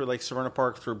 Down through Lake Severna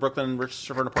Park, through Brooklyn,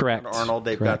 Severna Park, Correct. and Arnold.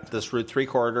 They've got this Route 3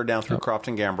 corridor down through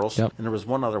Crofton, Gambrels. Yep. And there was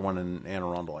one other one in Anne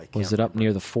Arundel. Was it up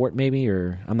near the fort, maybe?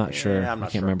 Or I'm not sure. I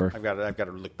can't remember. I've got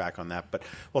to look back on that. But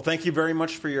thank you very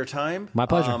much for your time. My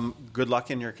pleasure. Good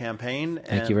luck in your campaign.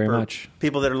 Thank you very much.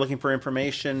 People that are looking for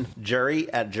information,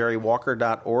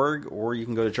 jerry@jerrywalker.org, or you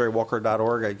can go to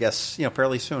jerrywalker.org, I guess,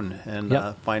 fairly soon, and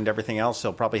find everything else.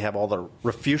 He'll probably have all the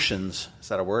refusions. Is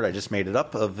that a word? I just made it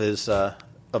up, of his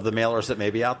of the mailers that may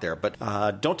be out there. But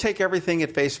don't take everything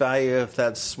at face value. If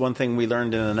that's one thing we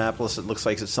learned in Annapolis, it looks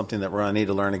like it's something that we're going to need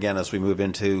to learn again as we move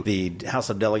into the House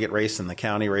of Delegate race and the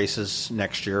county races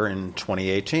next year in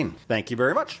 2018. Thank you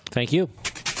very much. Thank you.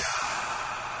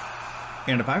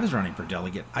 And if I was running for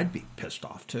delegate, I'd be pissed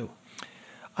off too.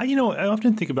 I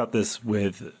often think about this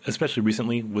especially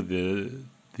recently with the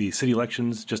city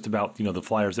elections, just about, the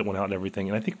flyers that went out and everything.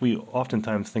 And I think we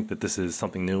oftentimes think that this is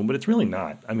something new, but it's really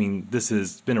not. I mean, this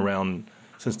has been around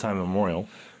since time immemorial.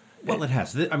 Well, it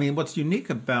has. I mean, what's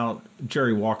unique about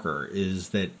Jerry Walker is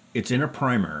that it's in a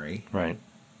primary. Right.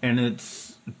 And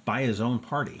it's by his own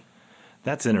party.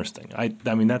 That's interesting. I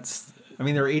mean,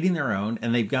 they're eating their own,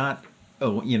 and they've got,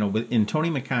 in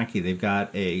Tony McConkey, they've got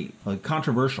a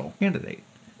controversial candidate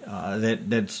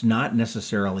that's not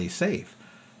necessarily safe.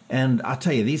 And I'll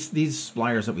tell you, these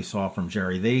flyers that we saw from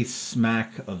Jerry, they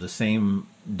smack of the same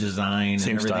design and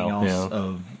everything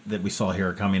else that we saw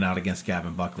here coming out against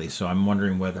Gavin Buckley. So I'm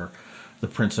wondering whether the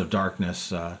Prince of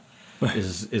Darkness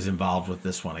is involved with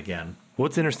this one again.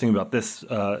 What's interesting about this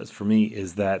for me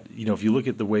is that, if you look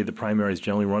at the way the primaries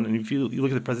generally run, and if you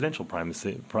look at the presidential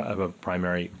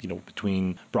primary,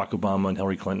 between Barack Obama and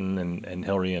Hillary Clinton and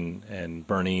Hillary and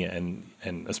Bernie and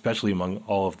especially among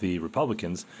all of the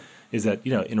Republicans, is that,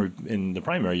 in the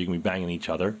primary, you can be banging each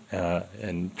other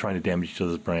and trying to damage each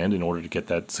other's brand in order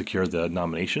to secure the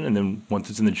nomination. And then once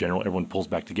it's in the general, everyone pulls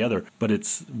back together. But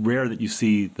it's rare that you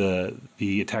see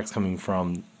the attacks coming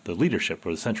from the leadership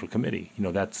or the central committee.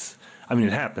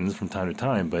 It happens from time to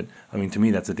time. But, to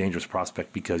me, that's a dangerous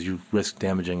prospect because you risk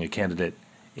damaging a candidate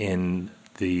in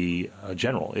the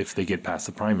general if they get past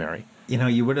the primary.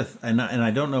 You would have, and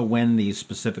I don't know when these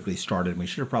specifically started. We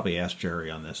should have probably asked Jerry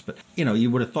on this, but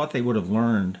you would have thought they would have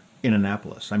learned in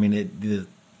Annapolis. I mean,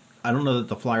 I don't know that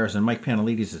the Flyers, and Mike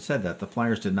Panelides had said that the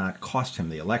Flyers did not cost him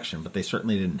the election, but they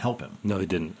certainly didn't help him. No, they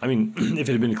didn't. I mean, if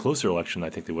it had been a closer election, I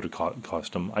think they would have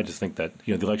cost him. I just think that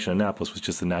the election in Annapolis was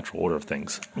just the natural order of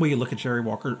things. Well, you look at Jerry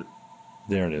Walker.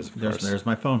 There it is. There's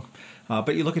my phone.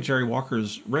 But you look at Jerry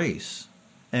Walker's race.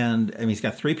 And I mean, he's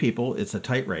got 3 people. It's a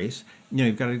tight race.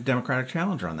 You've got a Democratic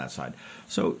challenger on that side.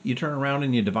 So you turn around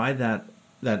and you divide that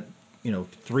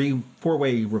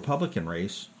 3-4-way Republican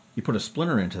race. You put a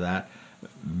splinter into that.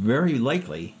 Very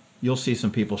likely, you'll see some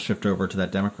people shift over to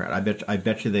that Democrat. I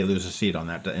bet you they lose a seat on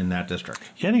that in that district.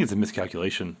 Yeah, I think it's a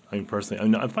miscalculation. I mean,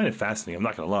 personally, I find it fascinating. I'm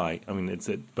not going to lie. I mean,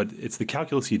 but it's the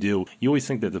calculus you do. You always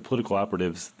think that the political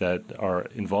operatives that are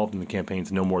involved in the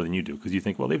campaigns know more than you do because you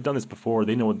think, well, they've done this before.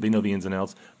 They know the ins and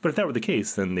outs. But if that were the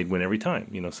case, then they'd win every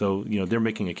time. So they're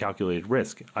making a calculated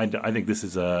risk. I think this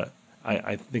is a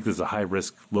high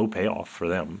risk, low payoff for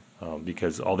them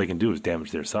because all they can do is damage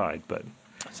their side. But.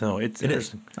 So it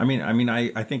is. I mean,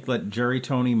 I think let Jerry,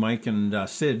 Tony, Mike, and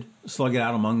Sid slug it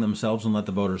out among themselves and let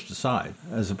the voters decide,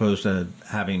 as opposed to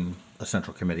having a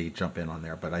central committee jump in on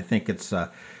there. But I think it's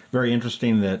very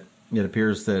interesting that it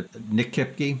appears that Nick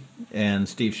Kipke and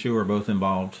Steve Shue are both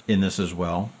involved in this as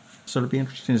well. So it'll be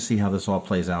interesting to see how this all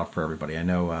plays out for everybody. I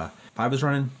know if I was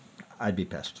running, I'd be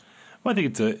pissed. Well, I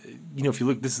think it's if you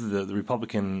look, this is the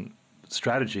Republican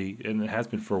strategy, and it has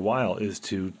been for a while, is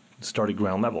to start at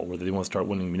ground level, where they want to start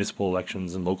winning municipal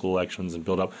elections and local elections and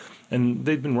build up. And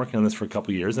they've been working on this for a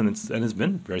couple of years, and it's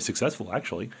been very successful,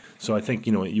 actually. So I think,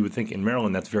 you would think in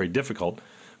Maryland that's very difficult.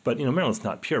 But, Maryland's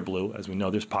not pure blue. As we know,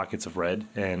 there's pockets of red,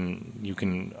 and you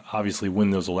can obviously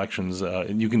win those elections.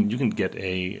 You can get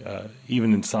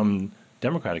even in some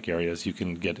Democratic areas, you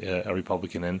can get a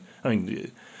Republican in. I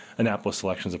mean, Annapolis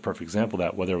election is a perfect example of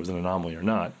that, whether it was an anomaly or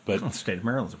not. But the state of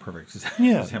Maryland's a perfect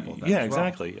example of that. Yeah,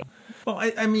 exactly. Well,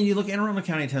 I mean, you look, Anne Arundel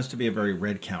County tends to be a very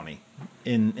red county,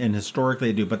 and historically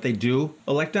they do, but they do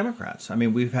elect Democrats. I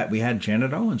mean, we had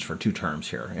Janet Owens for 2 terms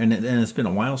here, and it's been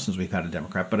a while since we've had a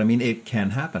Democrat, but I mean, it can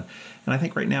happen. And I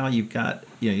think right now you've got,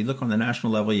 you look on the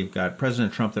national level, you've got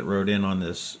President Trump that wrote in on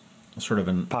this sort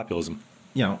of populism.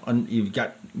 You've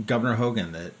got Governor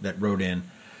Hogan that wrote in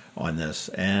on this,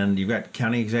 and you've got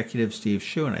County Executive Steve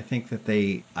Shue, and I think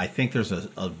there's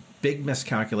a big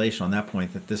miscalculation on that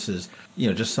point that this is,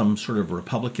 just some sort of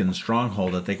Republican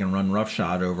stronghold that they can run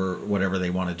roughshod over whatever they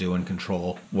want to do and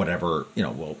control whatever,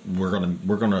 we're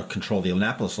going to control the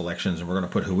Annapolis elections, and we're going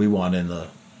to put who we want in the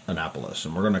Annapolis,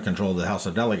 and we're going to control the House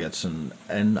of Delegates, and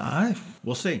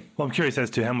we'll see. Well, I'm curious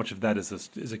as to how much of that is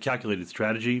a calculated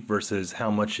strategy versus how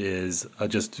much is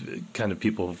just kind of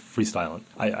people freestyling.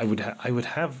 I would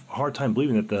have a hard time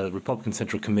believing that the Republican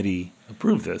Central Committee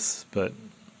approved this, but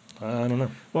I don't know.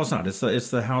 Well, it's not. It's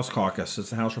the House Caucus. It's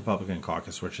the House Republican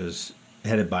Caucus, which is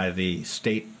headed by the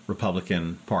state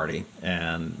Republican Party,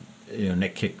 and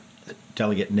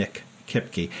Delegate Nick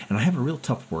Kipke. And I have a real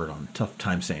tough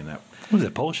time saying that. Was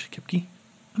it Polish, Kipke?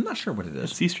 I'm not sure what it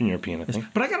is. It's Eastern European, I think.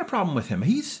 But I got a problem with him.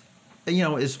 He's,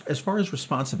 as far as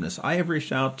responsiveness, I have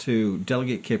reached out to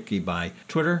Delegate Kipke by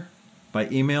Twitter, by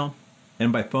email,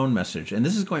 and by phone message. And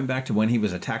this is going back to when he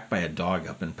was attacked by a dog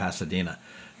up in Pasadena,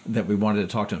 that we wanted to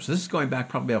talk to him. So this is going back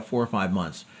probably about 4 or 5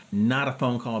 months. Not a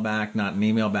phone call back, not an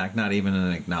email back, not even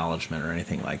an acknowledgement or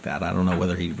anything like that. I don't know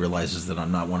whether he realizes that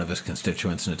I'm not one of his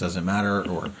constituents and it doesn't matter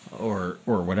or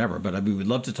whatever. But we would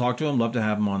love to talk to him, love to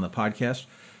have him on the podcast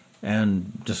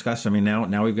and discuss. I mean,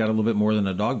 now we've got a little bit more than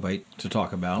a dog bite to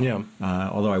talk about. Yeah.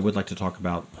 Although I would like to talk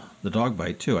about the dog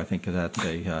bite, too. I think that's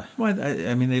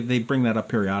I mean, they bring that up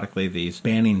periodically, these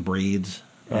banning breeds.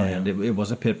 And it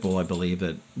was a pit bull, I believe,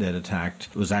 that attacked.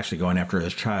 It was actually going after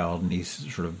his child, and he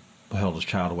sort of held his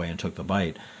child away and took the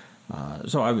bite.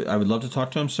 So I would love to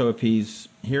talk to him. So if he's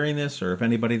hearing this, or if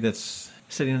anybody that's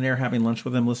sitting in there having lunch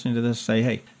with him listening to this, say,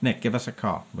 hey, Nick, give us a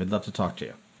call. We'd love to talk to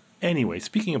you. Anyway,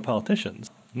 speaking of politicians,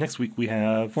 next week we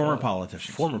have... Former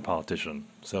politician.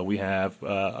 So we have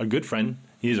a good friend.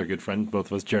 He's our good friend, both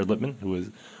of us, Jared Lippman, who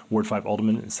is Ward 5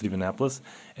 Alderman in the city of Annapolis.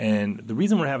 And the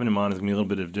reason we're having him on is going to be a little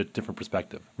bit of a different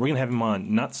perspective. We're going to have him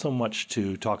on not so much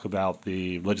to talk about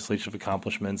the legislative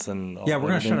accomplishments and all. Yeah, we're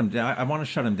going to shut him down. I want to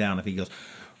shut him down if he goes,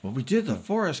 well, we did the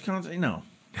forest council. No.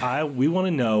 We want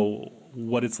to know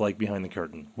what it's like behind the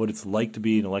curtain, what it's like to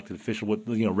be an elected official.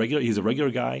 He's a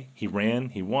regular guy. He ran.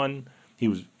 He won. He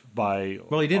was... he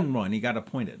didn't run. He got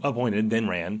appointed. Then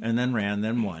ran.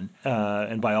 Then won.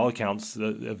 And by all accounts,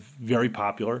 a very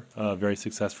popular, very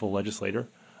successful legislator.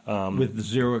 with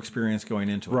zero experience going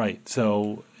into it. Right.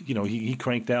 So, he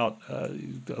cranked out a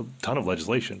ton of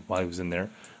legislation while he was in there.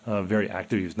 Very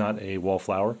active. He was not a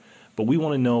wallflower. But we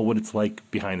want to know what it's like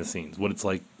behind the scenes, what it's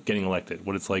like getting elected,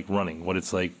 what it's like running, what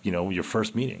it's like, your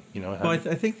first meeting. Well, I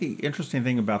think the interesting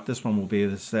thing about this one will be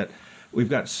is that we've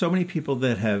got so many people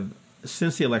that have,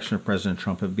 since the election of President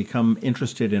Trump, have become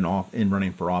interested in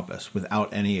running for office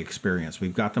without any experience.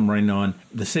 We've got them running on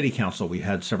the city council. We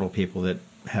had several people that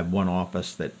have won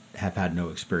office that have had no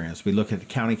experience. We look at the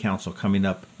county council coming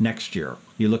up next year.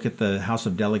 You look at the House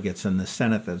of Delegates and the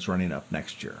Senate that's running up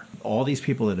next year. All these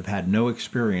people that have had no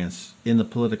experience in the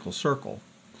political circle.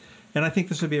 And I think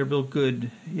this would be a real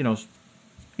good,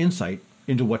 insight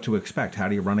into what to expect. How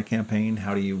do you run a campaign?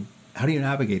 How do you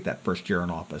navigate that first year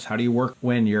in office? How do you work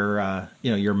when your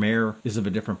mayor is of a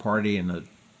different party and a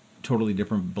totally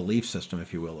different belief system,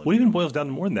 if you will? Well, it even boils down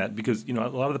to more than that, because a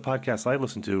lot of the podcasts I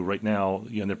listen to right now,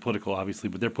 they're political, obviously,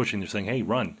 but they're saying, hey,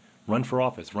 run for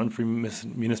office, run for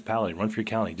municipality, run for your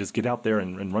county, just get out there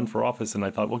and run for office. And I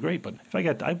thought, well, great, but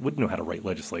I wouldn't know how to write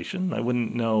legislation. I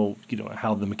wouldn't know,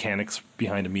 how the mechanics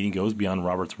behind a meeting goes beyond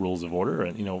Robert's Rules of Order,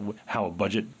 and how a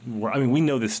budget. We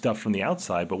know this stuff from the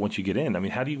outside, but once you get in,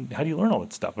 how do you learn all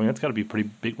that stuff? That's got to be a pretty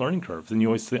big learning curve. And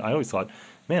I always thought,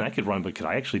 man, I could run, but could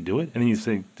I actually do it? And then you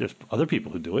say there's other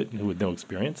people who do it who with no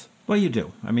experience. Well, you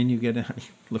do. You get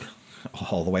look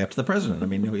all the way up to the president.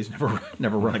 He's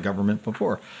never run a government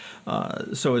before,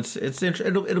 so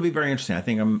it'll be very interesting. I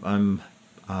think I'm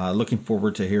looking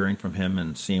forward to hearing from him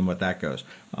and seeing what that goes.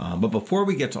 But before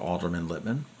we get to Alderman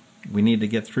Littman, we need to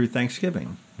get through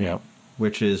Thanksgiving. Yeah,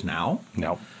 which is now.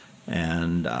 No,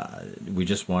 and we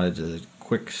just wanted to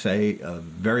say a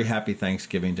very happy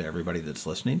Thanksgiving to everybody that's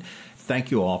listening.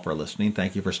 Thank you all for listening.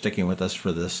 Thank you for sticking with us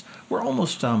for this. We're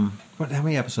almost, how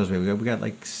many episodes have we got?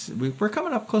 We're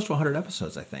coming up close to 100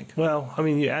 episodes, I think. Well,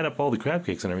 you add up all the crab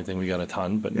cakes and everything, we got a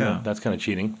ton, but that's kind of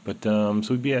cheating. But so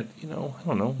we'd be at, I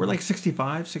don't know. We're like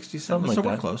 65, 67, so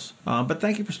we're close. But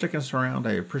thank you for sticking us around.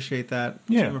 I appreciate that.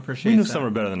 Yeah, Jim appreciates we know that. some are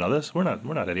better than others. We're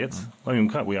not idiots.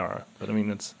 We are, but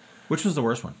it's. Which was the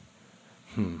worst one?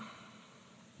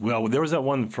 Well, there was that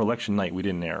one for election night we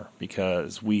didn't air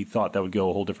because we thought that would go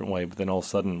a whole different way, but then all of a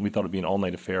sudden we thought it would be an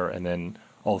all-night affair, and then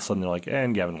all of a sudden they're like,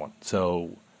 and Gavin won.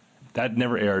 So that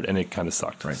never aired, and it kind of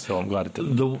sucked. Right. So I'm glad it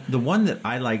didn't. The one that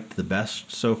I liked the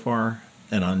best so far,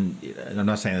 and I'm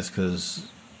not saying this because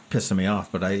pissing me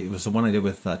off, but it was the one I did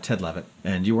with Ted Levitt,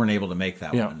 and you weren't able to make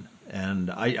that one. And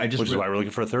I just... Which is why we're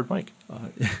looking for a third mic.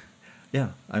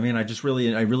 Yeah, I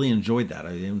really enjoyed that.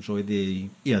 I enjoyed the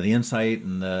insight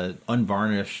and the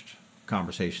unvarnished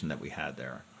conversation that we had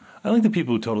there. I like the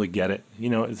people who totally get it.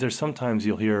 There's sometimes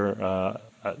you'll hear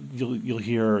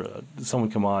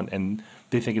someone come on and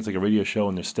they think it's like a radio show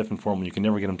and they're stiff and formal. You can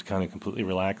never get them to kind of completely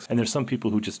relax. And there's some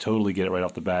people who just totally get it right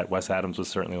off the bat. Wes Adams was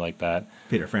certainly like that.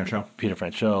 Peter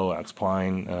Franchot, Alex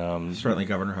Pline. Certainly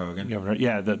Governor Hogan.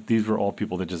 These were all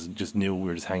people that just knew we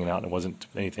were just hanging out and it wasn't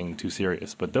anything too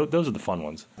serious. But those are the fun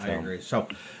ones. I agree. So,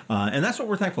 and that's what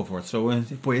we're thankful for. So,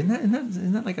 boy,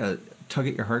 isn't that like a tug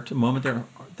at your heart moment there?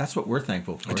 That's what we're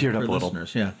thankful for. I teared up a little.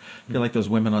 Listeners. Yeah, I feel like those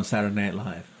women on Saturday Night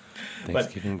Live.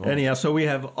 Thanksgiving anyhow, so we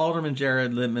have Alderman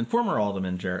Jared Littman, former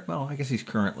Alderman Jared. Well, I guess he's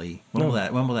currently. When will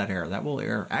that air? That will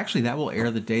air. Actually, that will air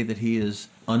the day that he is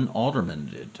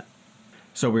unaldermaned.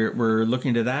 So we're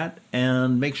looking to that,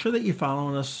 and make sure that you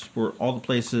follow us for all the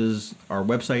places. Our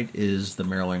website is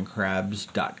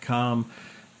themarylandcrabs.com.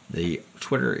 The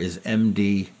Twitter is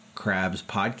MD Crabs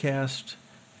Podcast.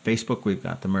 Facebook, we've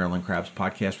got the Maryland Crabs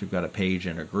Podcast. We've got a page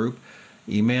and a group.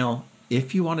 Email,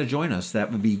 if you want to join us,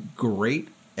 that would be great.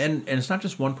 And it's not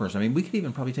just one person. We could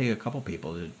even probably take a couple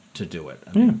people to do it.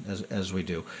 As we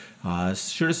do.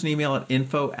 Shoot us an email at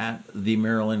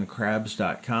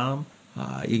info@themarylandcrabs.com.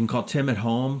 You can call Tim at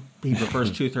home. He prefers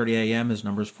 2:30 a.m. His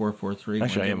number is 443.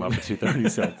 Actually, I am up at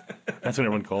 2:30, so that's when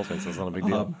everyone calls me, so it's not a big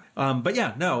deal. But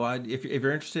yeah, no, if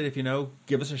you're interested,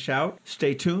 give us a shout.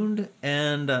 Stay tuned.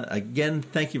 And again,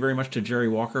 thank you very much to Jerry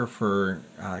Walker for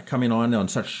coming on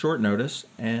such short notice.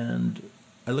 And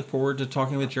I look forward to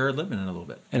talking with Jared Littman in a little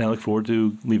bit. And I look forward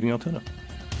to leaving Altoona.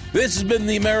 This has been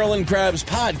the Maryland Crabs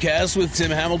Podcast with Tim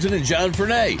Hamilton and John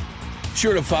Fernay.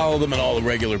 Sure to follow them in all the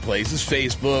regular places,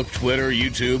 Facebook, Twitter,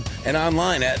 YouTube, and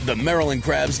online at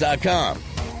themarylandcrabs.com.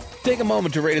 Take a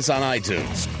moment to rate us on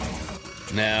iTunes.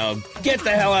 Now, get the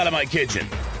hell out of my kitchen.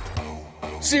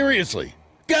 Seriously,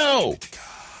 go!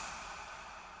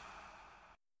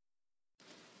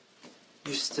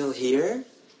 You're still here?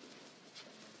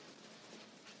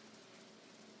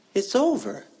 It's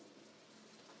over.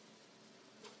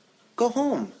 Go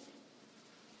home.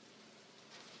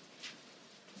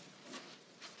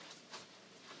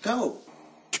 Go.